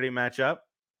your Saturday matchup.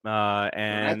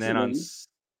 And then on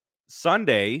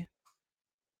Sunday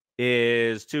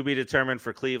is to be determined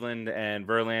for Cleveland and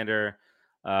Verlander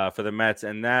for the Mets.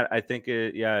 And that, I think,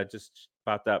 it just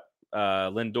popped up.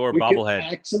 Lindor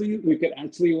bobblehead. We could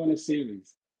actually win a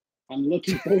series. I'm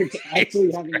looking forward to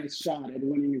actually having a shot at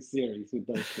winning a series with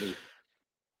those three.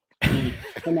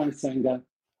 Come on, Senga.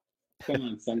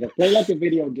 Play like a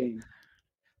video game.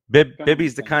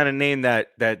 Bibby's the kind of name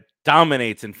that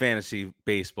dominates in fantasy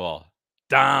baseball.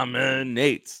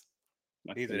 Dominates.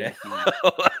 That's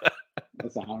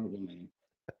a horrible name.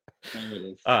 There it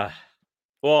is.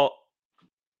 Well,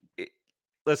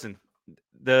 listen,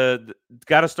 the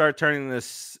got to start turning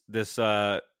this.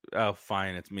 Oh,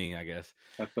 fine, it's me, I guess.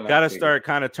 Got to start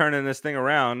kind of turning this thing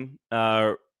around.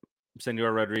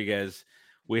 Senor Rodriguez,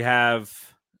 we have.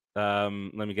 Let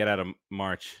me get out of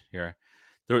March here.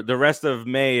 The rest of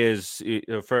May is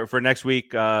for next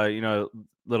week.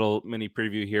 Little mini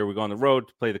preview here. We go on the road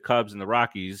to play the Cubs and the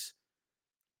Rockies.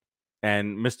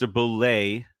 And Mr.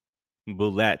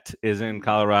 Boulette is in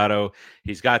Colorado.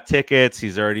 He's got tickets.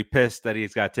 He's already pissed that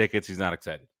he's got tickets. He's not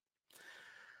excited.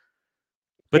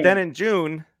 But then in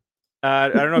June, I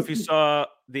don't know if you saw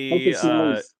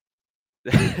the.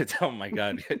 Oh my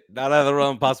God! Not out of the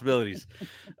realm of possibilities.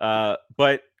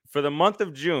 But for the month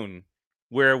of June,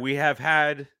 where we have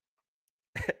had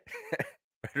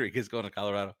Rodriguez going to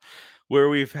Colorado, where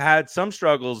we've had some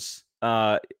struggles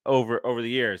over the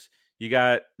years. You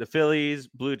got the Phillies,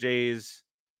 Blue Jays,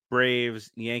 Braves,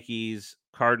 Yankees,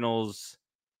 Cardinals,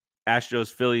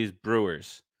 Astros, Phillies,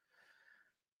 Brewers.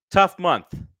 Tough month.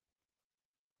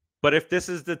 But if this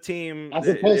is the team, as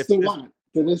opposed to what?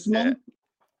 To this month?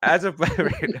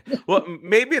 Well,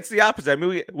 maybe it's the opposite. I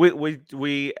mean,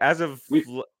 we as of we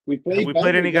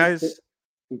played any guys?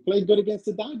 We played good against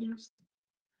the Dodgers.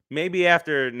 Maybe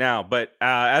after now, but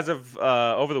as of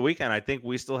over the weekend, I think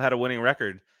we still had a winning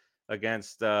record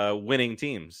against winning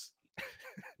teams.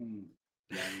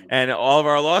 And all of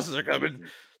our losses are coming.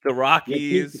 The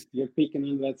Rockies. You're peeking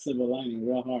under that silver lining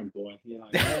real hard, boy.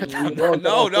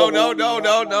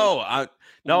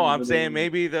 No. I'm saying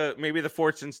maybe the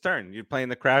fortune's turn. You're playing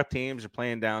the crap teams. You're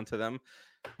playing down to them.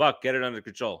 Buck, get it under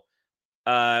control.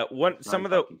 One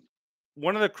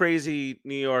of the crazy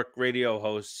New York radio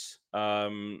hosts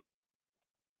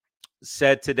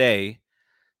said today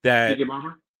that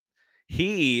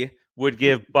he would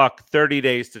give Buck 30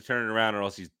 days to turn it around, or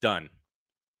else he's done.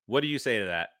 What do you say to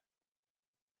that?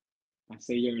 I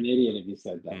say you're an idiot if you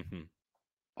said that. Mm-hmm.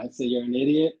 I'd say you're an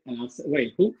idiot, and I'll say,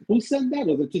 wait, who said that?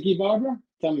 Was it Tiki Barber?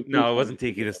 Tell me. No, it wasn't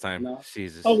Tiki this time. No?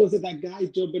 Jesus. Oh, was it that guy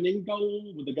Joe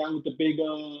Benigno, with the guy with the big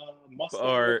mustache?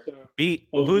 Or beat?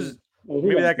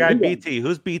 Maybe that guy BT.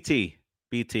 Who's BT?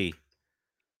 BT.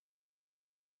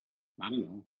 I don't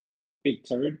know. Big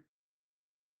turd.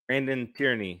 Brandon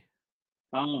Tierney.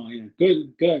 Oh yeah,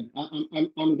 good.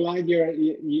 I'm glad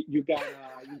you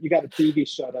got a TV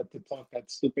show to talk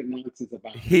that stupid nonsense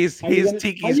about. He's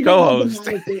Tiki's co-host.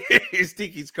 He's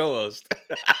Tiki's co-host.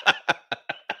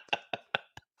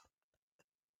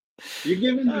 You're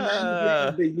giving the manager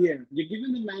of the year. You're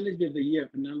giving the manager of the year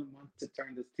another month to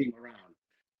turn this team around.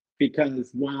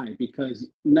 Because why? Because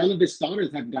none of the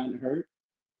starters have gotten hurt.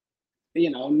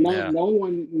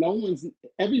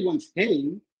 Everyone's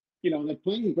hitting. They're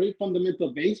playing great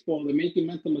fundamental baseball. They're making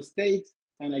mental mistakes.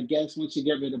 And I guess once you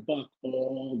get rid of Buck,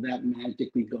 all that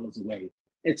magically goes away.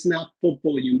 It's not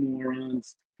football, you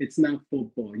morons. It's not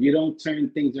football. You don't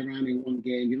turn things around in one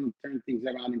game. You don't turn things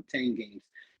around in 10 games.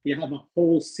 You have a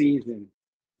whole season,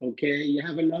 okay? You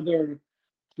have another,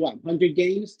 100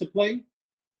 games to play?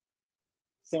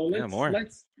 So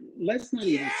let's not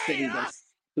even say that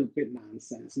stupid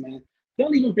nonsense, man.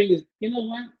 Don't even bring this. You know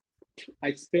what?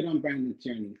 I spit on Brandon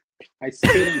Tierney. I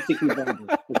spit on Tiki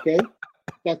Barber, okay?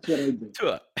 That's what I do.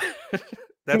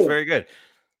 That's very good.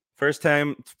 First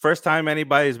time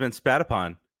anybody's been spat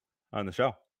upon on the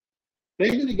show.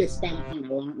 They're going to get spat upon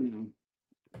a lot now.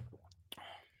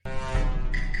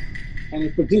 And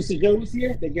if producer Joe was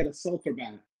here, they get a sulfur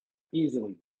bath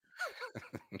easily.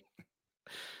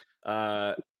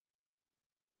 Terzio,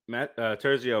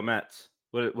 Mets.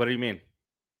 What do you mean?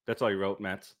 That's all you wrote,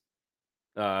 Mets.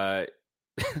 He's a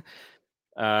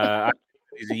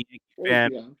Yankee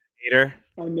fan. Hater.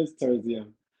 I miss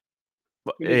Terzio.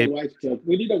 We need a wife joke.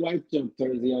 We need a wife joke,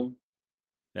 Terzio.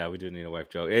 Yeah, we do need a wife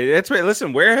joke. That's right.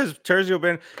 Listen, where has Terzio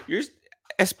been?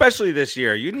 Especially this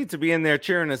year. You need to be in there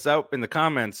cheering us out in the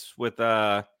comments with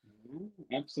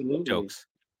absolutely jokes.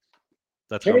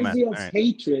 Let's Terzio's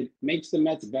hatred makes the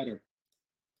Mets better.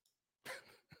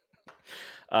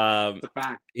 It's a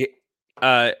fact.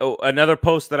 Another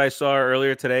post that I saw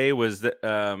earlier today was that,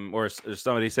 or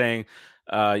somebody saying,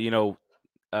 Vientos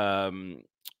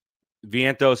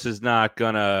is not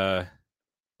gonna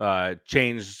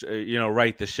change,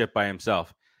 right the ship by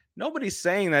himself. Nobody's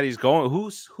saying that he's going.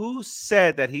 Who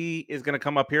said that he is going to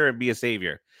come up here and be a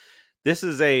savior? This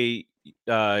is a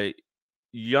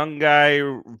young guy,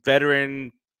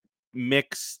 veteran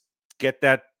mix. Get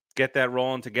that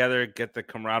rolling together. Get the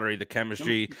camaraderie, the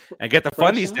chemistry, and get the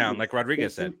fundies down, like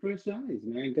Rodriguez said. Fresh eyes,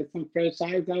 man. Get some fresh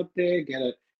eyes out there. Get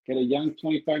a young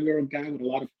 25-year-old guy with a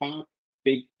lot of pop,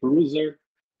 big bruiser,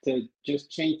 to just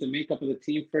change the makeup of the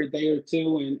team for a day or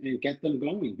two and get them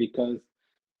going, because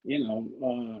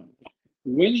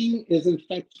winning is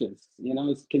infectious.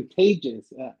 It's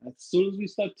contagious. As soon as we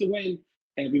start to win,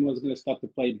 everyone's going to start to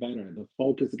play better. The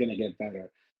focus is going to get better.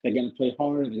 They're going to play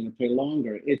harder. They're going to play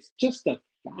longer. It's just a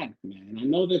fact, man. I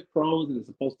know they're pros and they're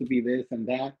supposed to be this and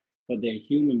that, but they're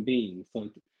human beings. So,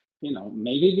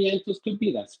 maybe Vientos could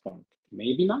be that spark.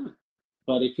 Maybe not.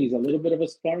 But if he's a little bit of a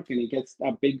spark and he gets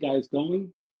our big guys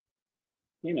going,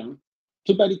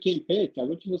 too bad he can't pitch. I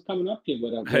wish he was coming up here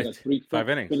with a 5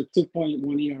 innings, with a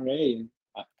 2.1 ERA,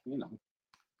 and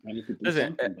I need to do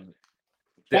something.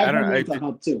 I don't know. To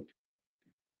help too.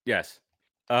 Yes.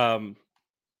 You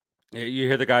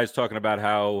hear the guys talking about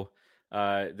how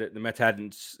the Mets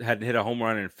hadn't hit a home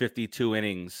run in 52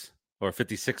 innings or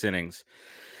 56 innings.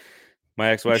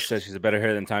 My ex-wife says she's a better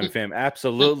hitter than Tommy Pham.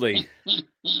 Absolutely. There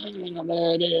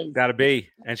it is. Gotta be.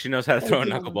 And she knows how to throw a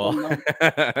knuckleball.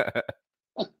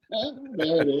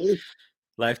 There it is.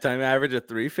 Lifetime average of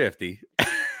 350.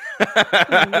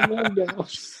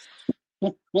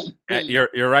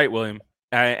 You're right, William.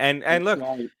 And look,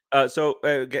 right.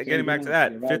 Getting back to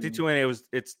that, 52 innings.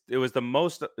 It was the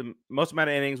most amount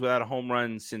of innings without a home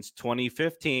run since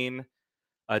 2015,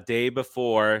 a day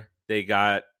before they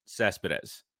got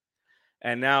Cespedes.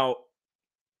 And now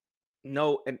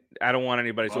No, and I don't want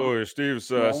anybody to say, "Oh, Steve's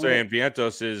saying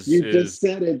Vientos is You just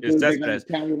said it, is dude. They're gonna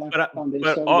Cespedes." carry that But on their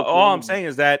but shoulders. all I'm saying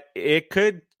is that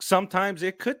sometimes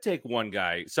it could take one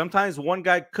guy. Sometimes one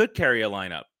guy could carry a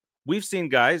lineup. We've seen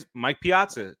guys, Mike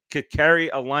Piazza could carry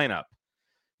a lineup.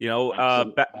 You know,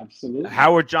 Absolutely.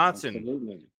 Howard Johnson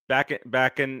Absolutely.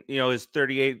 back in his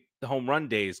 38 home run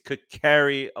days could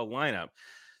carry a lineup.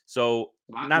 So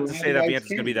not to say that Vientos is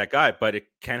going to be that guy, but it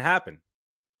can happen.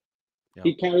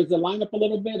 He carries the lineup a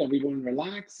little bit. Everyone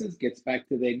relaxes, gets back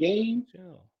to their game.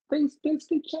 Things can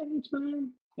change,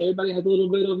 man. Everybody has a little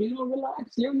bit of,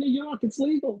 relax. You're in New York. It's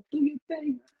legal. Do your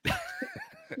thing.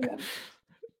 Yeah.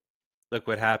 Look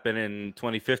what happened in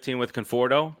 2015 with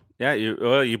Conforto. Yeah,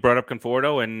 you brought up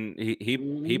Conforto, and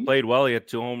he played well. He had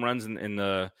 2 home runs in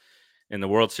the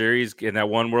World Series. In that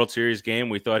one World Series game,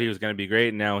 we thought he was going to be great,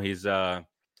 and now he's San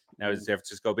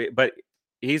Francisco. But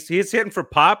he's hitting for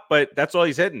pop, but that's all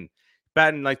he's hitting.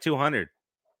 Batting like 200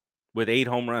 with 8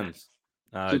 home runs.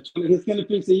 He's going to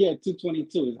finish the year at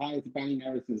 222, his highest batting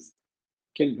average since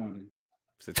kindergarten.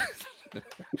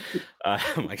 Oh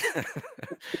my God.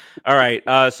 All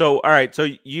right. So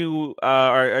you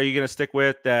are you going to stick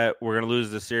with that? We're going to lose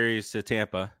the series to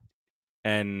Tampa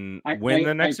and win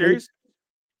the next series.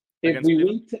 If we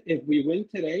win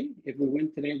today,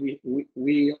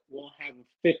 we will have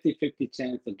a 50-50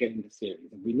 chance of getting the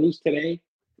series. If we lose today,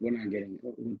 we're not getting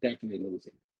it. We're definitely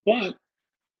losing. But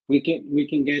we can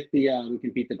get we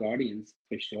can beat the Guardians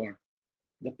for sure.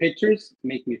 The pitchers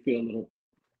make me feel a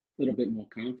little bit more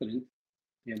confident.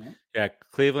 Yeah,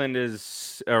 Cleveland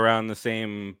is around the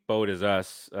same boat as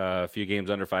us, a few games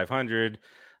under 500,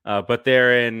 but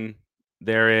they're in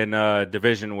a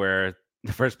division where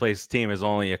the first place team is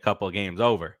only a couple of games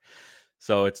over,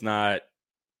 so it's not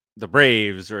the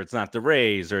Braves or it's not the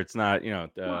Rays or it's not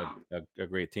a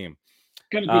great team. It's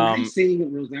gonna be nice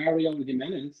seeing Rosario and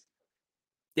Jimenez.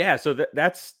 Yeah, so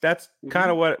that's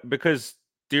kind of what, because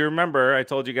do you remember I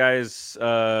told you guys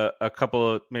a couple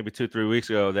of maybe 2-3 weeks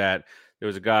ago that there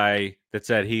was a guy that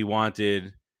said he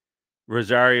wanted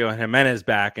Rosario and Jimenez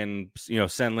back and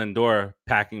send Lindor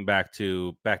packing back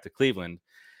to Cleveland.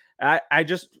 I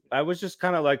was just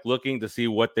kind of like looking to see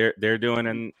what they're doing,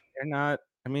 and they're not.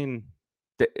 I mean,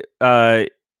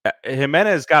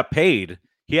 Jimenez got paid.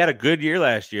 He had a good year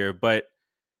last year, but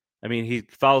I mean, he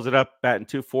follows it up batting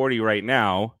 240 right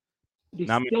now. He's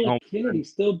still a kid.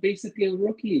 He's still basically a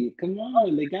rookie. Come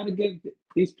on, they got to give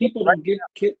these people don't give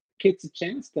kids a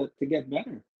chance to get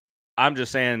better. I'm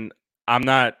just saying, I'm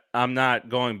not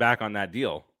going back on that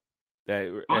deal.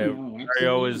 That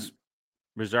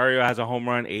Rosario has a home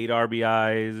run, 8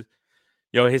 RBIs.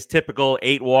 His typical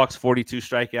 8 walks, 42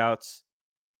 strikeouts.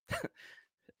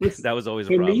 That was always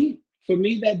a problem. For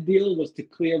me, that deal was to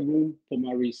clear room for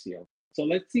Mauricio. So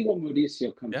let's see what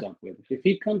Mauricio comes up with. If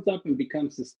he comes up and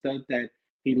becomes the stud that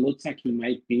he looks like he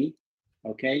might be,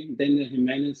 okay, then the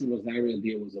Jimenez and Rosario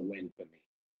deal was a win for me.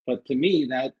 But to me,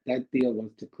 that deal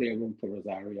was to clear room for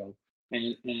Rosario,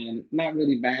 and not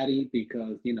really Batty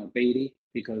because Beatty,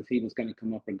 because he was going to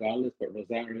come up regardless. But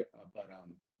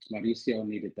Mauricio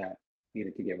needed to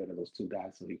get rid of those 2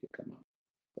 guys so he could come up.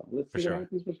 So let's see what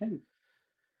happens with him.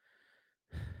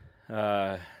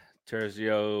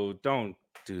 Terzio, don't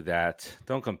do that.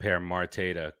 Don't compare Marte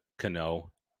to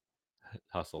Cano.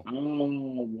 Hustle.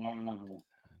 Oh wow,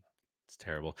 it's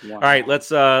terrible. Wow. All right,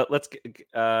 let's we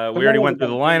already went through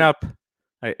the lineup.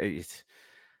 We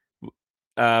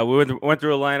went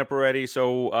through a lineup already,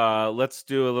 so let's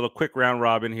do a little quick round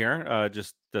robin here.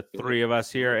 Just the 3 of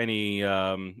us here. Any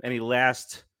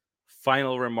last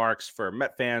final remarks for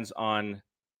Met fans on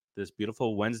this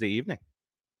beautiful Wednesday evening?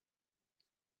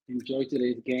 Enjoy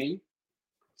today's game.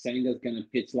 Senga's gonna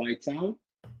pitch lights out.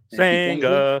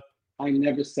 Senga. I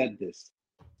never said this,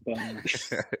 but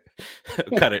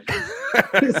cut it.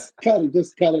 Just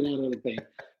cut it out of the thing.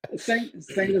 Senga's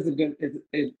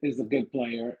is a good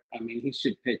player. I mean, he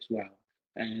should pitch well,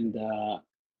 and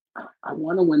I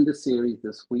want to win the series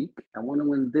this week. I want to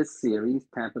win this series,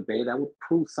 Tampa Bay. That will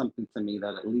prove something to me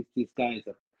that at least these guys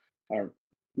are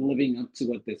living up to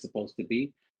what they're supposed to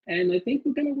be. And I think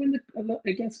we're going to win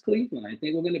against Cleveland. I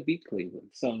think we're going to beat Cleveland.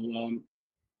 So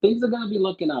things are going to be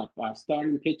looking up. Our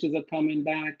starting pitchers are coming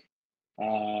back.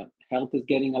 Health is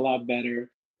getting a lot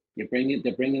better. They're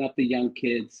bringing up the young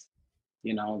kids.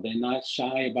 They're not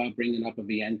shy about bringing up a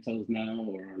Vientos now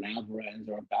or an Alvarez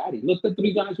or a Batty. Look, the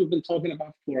 3 guys we've been talking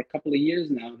about for a couple of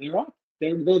years now, they're up.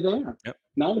 They're there. Yep.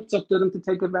 Now it's up to them to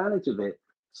take advantage of it.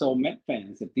 So Met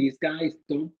fans, if these guys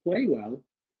don't play well,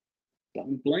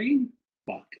 don't blame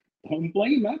Buck. Don't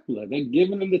blame Eckler. They're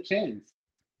giving them the chance.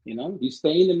 You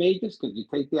stay in the majors because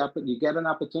you get an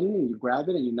opportunity and you grab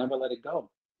it and you never let it go.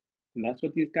 And that's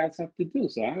what these guys have to do.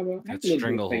 So I have a little bit of faith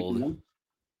in them.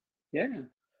 Yeah.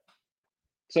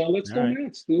 So let's go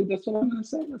Mets, dude. That's what I'm going to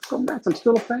say. Let's go Mets. I'm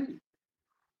still a fan.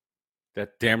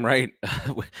 That damn right.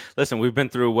 Listen, we've been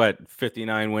through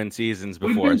 59 win seasons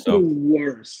before. We've been through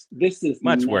worse. This is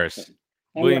much nothing. worse.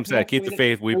 And William said, "Keep the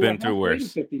faith." We've been through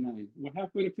worse. 59. We're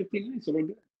halfway to 59, so we're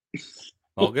good.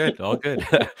 All good. All good.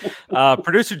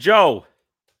 Producer Joe,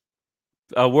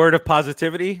 a word of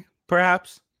positivity,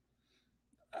 perhaps.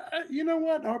 You know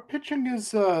what? Our pitching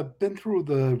has been through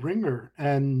the ringer,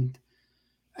 and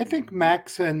I think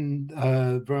Max and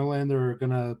Verlander are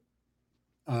gonna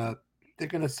they're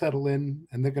gonna settle in,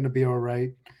 and they're gonna be all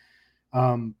right.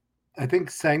 I think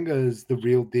Senga is the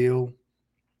real deal.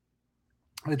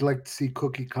 I'd like to see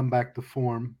Cookie come back to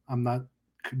form. I'm not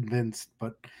convinced,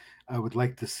 but I would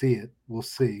like to see it. We'll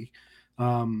see.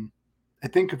 I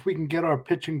think if we can get our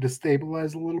pitching to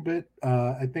stabilize a little bit,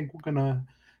 I think we're gonna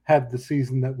have the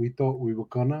season that we thought we were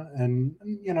gonna. And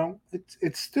you know,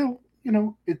 it's still, you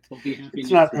know, it's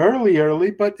not early,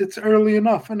 but it's early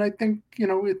enough. And I think, you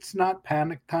know, it's not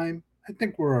panic time. I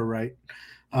think we're all right.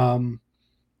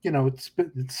 You know, it's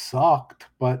sucked,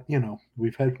 but you know,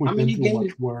 we've been through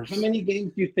much worse. How many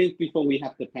games do you think before we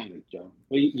have to panic, Joe?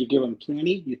 Well, you give them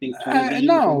 20? You think 20 games?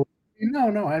 No.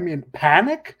 I mean,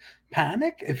 panic.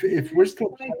 If we're still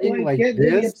playing like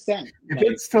this, if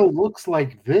it still looks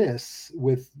like this,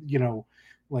 with, you know,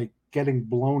 like getting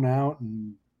blown out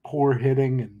and poor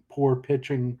hitting and poor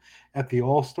pitching at the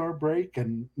All-Star break,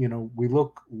 and you know, we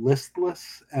look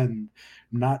listless and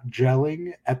not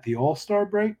gelling at the All-Star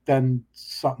break, then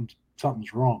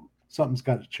something's wrong. Something's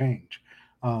got to change.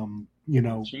 You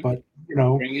know, but you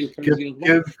know,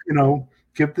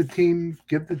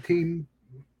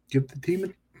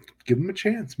 give them a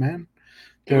chance, man.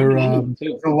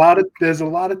 There's a lot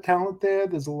of talent there.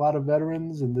 There's a lot of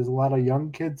veterans, and there's a lot of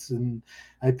young kids, and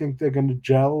I think they're going to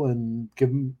gel and give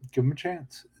them a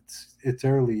chance. It's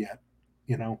early yet,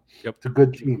 you know. Yep. It's a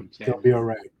good team. They'll be all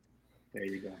right. There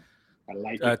you go. I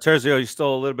like it. Terzio, you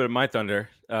stole a little bit of my thunder.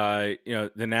 You know,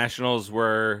 the Nationals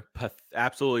were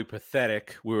absolutely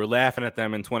pathetic. We were laughing at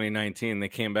them in 2019. They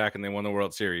came back and they won the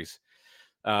World Series.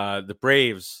 The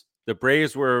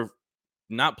Braves were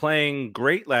not playing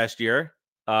great last year,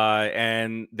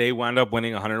 and they wound up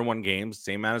winning 101 games,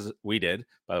 same amount as we did,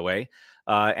 by the way,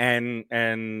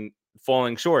 and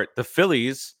falling short. The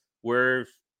Phillies were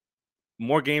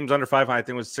more games under 500. I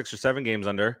think it was 6 or 7 games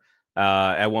under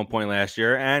at one point last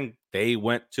year, and they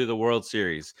went to the World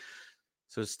Series.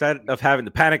 So instead of having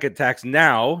the panic attacks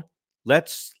now,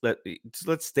 let's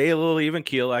stay a little even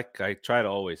keel, like I try to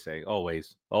always say,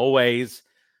 always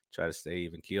try to stay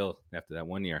even keel after that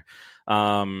 1 year.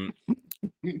 And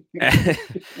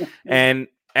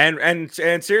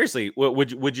seriously,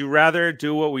 would you rather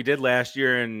do what we did last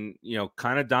year and, you know,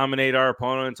 kind of dominate our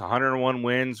opponents, 101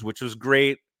 wins, which was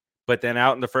great, but then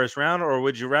out in the first round, or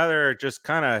would you rather just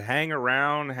kind of hang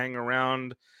around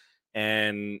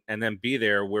and then be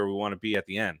there where we want to be at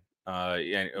the end?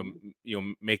 You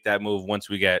know, make that move once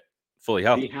we get fully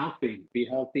healthy. Be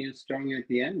healthy and strong at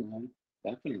the end, man.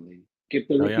 Definitely. Give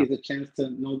the rookies a chance to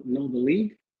know the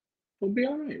league. We'll be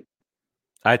all right.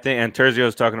 I think, and Terzio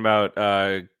is talking about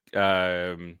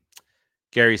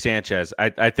Gary Sanchez.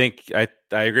 I think I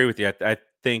agree with you. I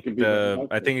think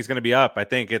he's going to be up. I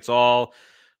think it's all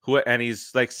and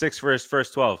he's like 6 for his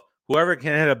first 12. Whoever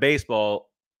can hit a baseball,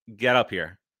 get up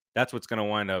here. That's what's going to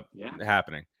wind up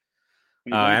happening.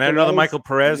 And I know that Michael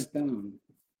Perez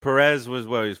was he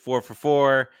was 4 for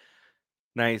 4.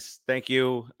 Nice, thank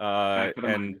you.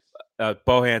 And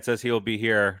Bohan says he'll be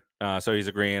here, so he's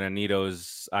agreeing. And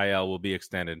Nito's IL will be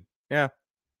extended. Yeah,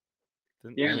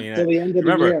 until the end of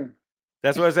the year.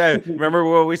 That's what I said. Remember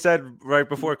what we said right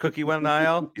before Cookie went on the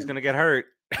IL? He's going to get hurt.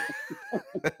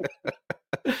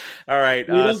 All right,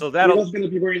 so Nito's going to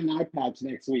be wearing an eye patch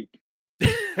next week.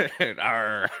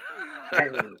 All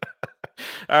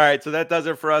right, so that does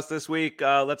it for us this week.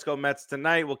 Let's go Mets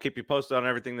tonight. We'll keep you posted on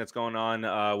everything that's going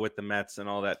on with the Mets and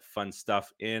all that fun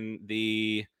stuff in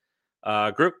the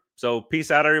group. So peace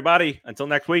out, everybody. Until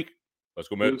next week. Let's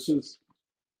go Mets. Put it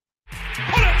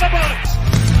in the box.